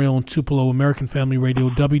 Crescent Memorial in Tupelo, American Family Radio,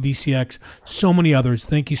 WDCX, so many others.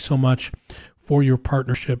 Thank you so much for your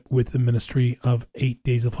partnership with the ministry of 8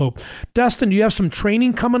 Days of Hope. Dustin, do you have some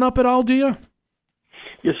training coming up at all, do you?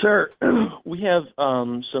 Yes, sir. We have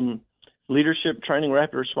some leadership training,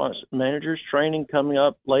 rapid response managers training coming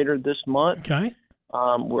up later this month. Okay.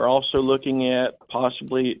 We're also looking at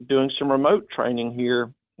possibly doing some remote training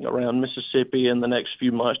here around Mississippi in the next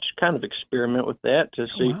few months to kind of experiment with that to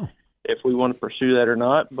see if we want to pursue that or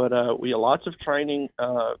not. But we have lots of training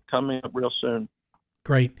coming up real soon.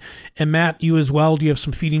 Great. And Matt, you as well, do you have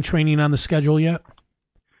some feeding training on the schedule yet?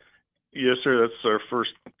 Yes, sir. That's our first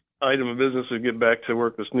item of business to get back to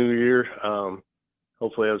work this new year.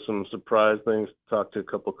 Hopefully have some surprise things, talk to a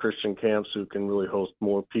couple Christian camps who can really host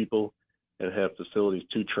more people and have facilities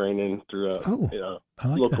to train in throughout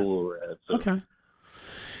local where we're at. So. Okay.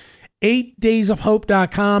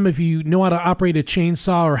 8daysofhope.com. If you know how to operate a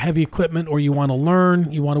chainsaw or heavy equipment, or you want to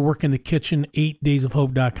learn, you want to work in the kitchen,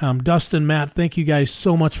 8daysofhope.com. Dustin, Matt, thank you guys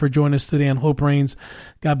so much for joining us today on Hope Reigns.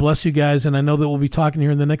 God bless you guys, and I know that we'll be talking here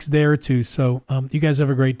in the next day or two, so you guys have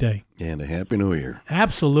a great day. And a Happy New Year.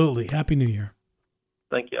 Absolutely. Happy New Year.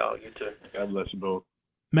 Thank you all. You too. God bless you both.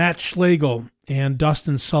 Matt Schlegel and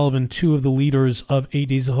Dustin Sullivan, two of the leaders of 8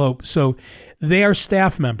 Days of Hope. So they are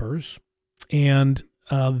staff members, and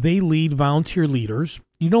they lead volunteer leaders.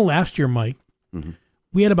 You know, last year, Mike,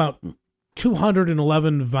 we had about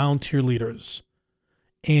 211 volunteer leaders.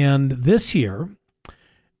 And this year,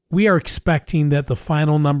 we are expecting that the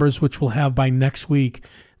final numbers, which we'll have by next week,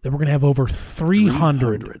 that we're going to have over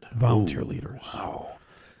 300 volunteer leaders. Wow.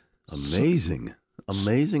 Amazing.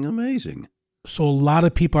 Amazing. So a lot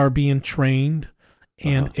of people are being trained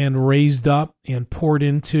and raised up and poured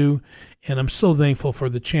into. And I'm so thankful for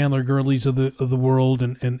the Chandler Gurleys of the world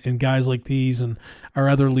and guys like these and our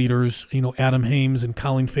other leaders, Adam Hames and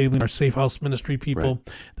Colleen Fabling, our Safe House Ministry people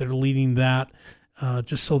that are leading that.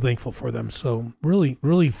 Just so thankful for them. So really,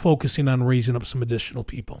 really focusing on raising up some additional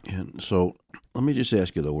people. And so let me just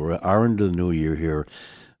ask you, though, we're into the new year here.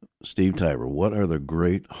 Steve Tiber, what are the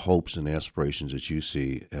great hopes and aspirations that you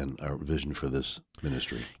see and our vision for this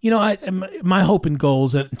ministry? My hope and goal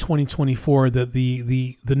is that in 2024 that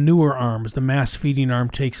the newer arms, the mass feeding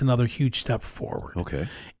arm, takes another huge step forward. Okay.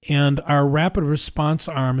 And our rapid response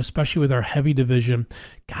arm, especially with our heavy division,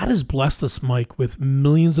 God has blessed us, Mike, with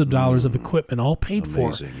millions of dollars of equipment, all paid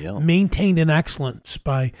for, maintained in excellence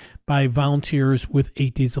by volunteers with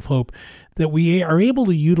 8 Days of Hope, that we are able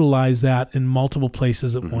to utilize that in multiple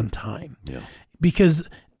places at one time. Yeah. Because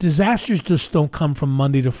disasters just don't come from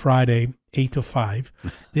Monday to Friday, 8 to 5.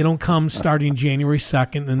 They don't come starting January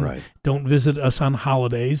 2nd and don't visit us on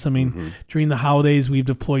holidays. I mean, during the holidays, we've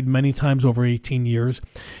deployed many times over 18 years.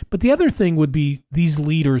 But the other thing would be these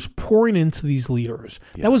leaders, pouring into these leaders.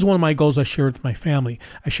 Yeah. That was one of my goals I shared with my family.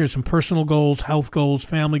 I shared some personal goals, health goals,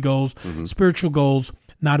 family goals, spiritual goals,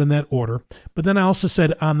 not in that order. But then I also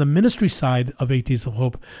said on the ministry side of 8 Days of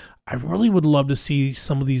Hope, I really would love to see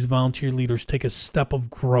some of these volunteer leaders take a step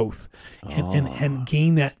of growth and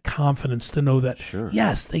gain that confidence to know that,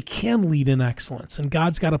 yes, they can lead in excellence. And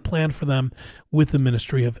God's got a plan for them with the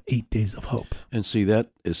ministry of 8 Days of Hope. And see,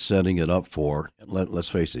 that is setting it up for, let's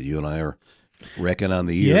face it, you and I are wrecking on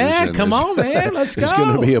the ears. Yeah, come on, man. Let's go. There's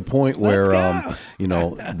going to be a point where,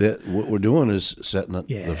 what we're doing is setting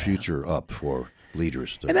the future up for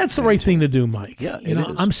leaders. And that's the right thing to do, Mike. Yeah,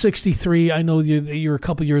 I'm 63. I know you're a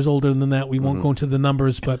couple years older than that. We won't go into the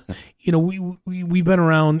numbers, but we've been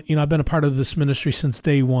around. I've been a part of this ministry since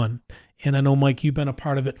day one, and I know, Mike, you've been a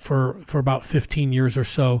part of it for about 15 years or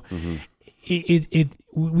so.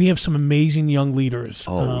 We have some amazing young leaders.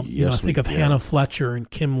 I think of Hannah Fletcher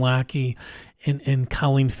and Kim Lackey and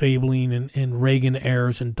Colleen Fabling and Reagan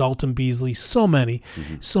Ayers and Dalton Beasley. So many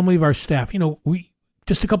of our staff.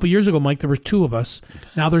 Just a couple years ago, Mike, there were 2 of us.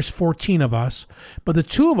 Now there's 14 of us. But the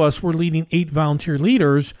 2 of us were leading 8 volunteer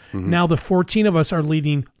leaders. Now the 14 of us are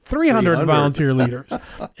leading 300 volunteer leaders.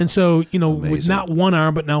 And so, with not 1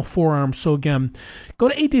 arm, but now 4 arms. So again, go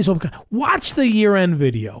to 8 Days of Hope. Watch the year-end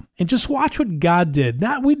video and just watch what God did.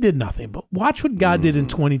 We did nothing, but watch what God did in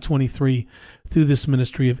 2023 through this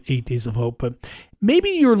ministry of 8 Days of Hope. But maybe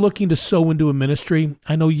you're looking to sow into a ministry.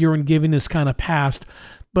 I know year in giving is kind of past,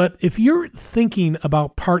 but if you're thinking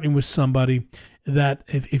about partnering with somebody, that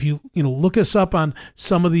if you look us up on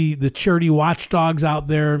some of the charity watchdogs out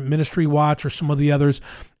there, Ministry Watch or some of the others,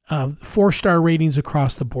 4-star ratings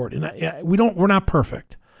across the board. And we're not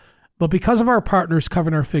perfect, but because of our partners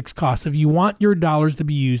covering our fixed costs, if you want your dollars to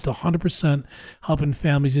be used 100% helping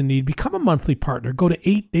families in need, become a monthly partner. Go to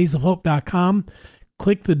 8daysofhope.com,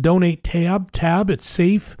 click the donate tab. It's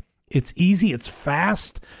safe, it's easy, it's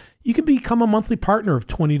fast. You can become a monthly partner of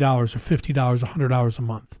 $20 or $50, $100 a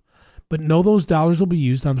month. But know those dollars will be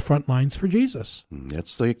used on the front lines for Jesus.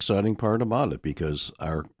 That's the exciting part about it, because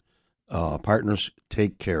our partners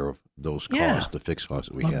take care of those costs, the fixed costs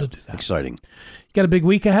that we have. To do that. Exciting. You got a big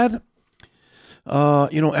week ahead?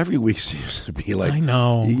 Every week seems to be like, I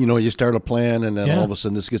know. You start a plan and then all of a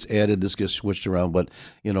sudden this gets added, this gets switched around. But,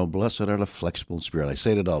 blessed are the flexible in spirit. I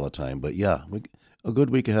say it all the time. But a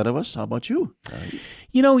good week ahead of us. How about you?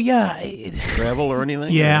 Travel or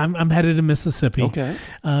anything? Yeah, I'm headed to Mississippi. Okay.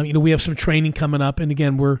 We have some training coming up. And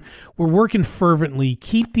again, we're working fervently.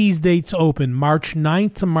 Keep these dates open, March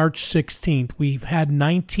 9th to March 16th. We've had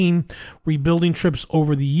 19 rebuilding trips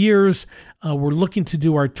over the years. We're looking to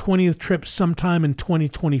do our 20th trip sometime in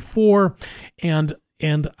 2024. And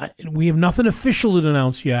we have nothing official to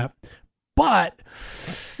announce yet. But...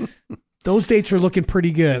 those dates are looking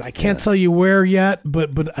pretty good. I can't tell you where yet,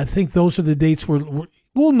 but I think those are the dates we'll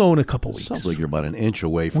know in a couple weeks. Sounds like you're about an inch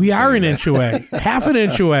away from We are an inch away, half an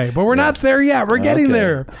inch away, but we're not there yet. We're getting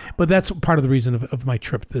there. But that's part of the reason of my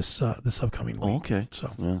trip this upcoming week. Okay.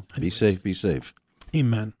 So be safe. Be safe.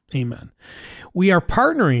 Amen. We are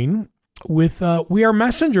partnering with We Are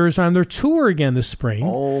Messengers on their tour again this spring.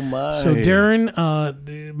 Oh, my. So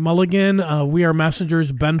Darren Mulligan, We Are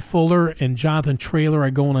Messengers, Ben Fuller, and Jonathan Traylor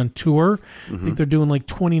are going on tour. I think they're doing like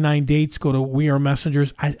 29 dates. Go to We Are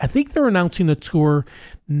Messengers. I think they're announcing the tour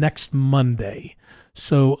next Monday.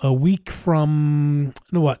 So a week from,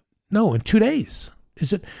 in 2 days.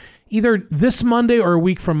 Is it either this Monday or a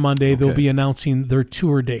week from Monday? They'll be announcing their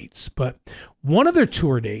tour dates. But one of their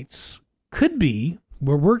tour dates could be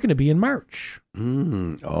where we're going to be in March.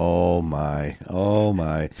 Oh, my.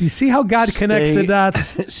 You see how God connects the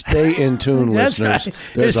dots? Stay in tune, listeners. Right.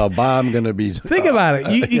 There's a bomb going to be... Think about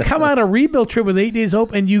it. You come on a rebuild trip with 8 Days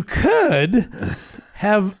Hope, and you could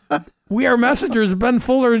have We Are Messengers, Ben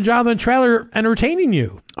Fuller, and Jonathan Traylor entertaining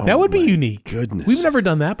you. That would be unique. Goodness. We've never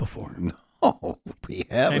done that before. No, we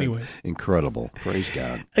haven't. Anyways. Incredible. Praise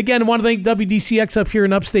God. Again, I want to thank WDCX up here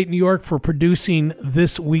in upstate New York for producing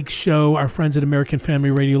this week's show. Our friends at American Family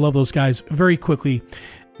Radio. Love those guys. Very quickly,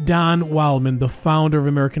 Don Wildman, the founder of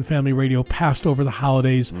American Family Radio, passed over the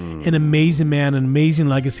holidays. An amazing man, an amazing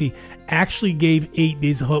legacy. Actually gave 8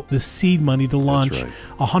 Days of Hope the seed money to launch a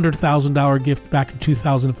 $100,000 gift back in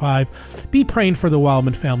 2005. Be praying for the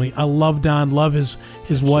Wildman family. I love Don, love his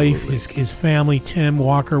wife, his family, Tim,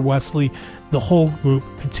 Walker, Wesley, the whole group.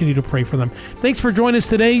 Continue to pray for them. Thanks for joining us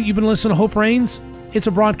today. You've been listening to Hope Reigns. It's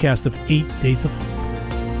a broadcast of 8 Days of Hope.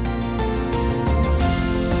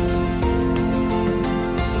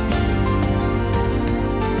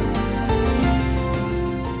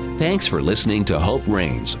 Thanks for listening to Hope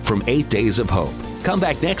Reigns from 8 Days of Hope. Come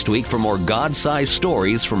back next week for more God-sized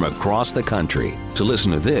stories from across the country. To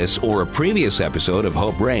listen to this or a previous episode of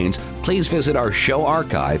Hope Reigns, please visit our show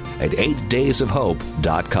archive at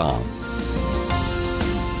 8daysofhope.com.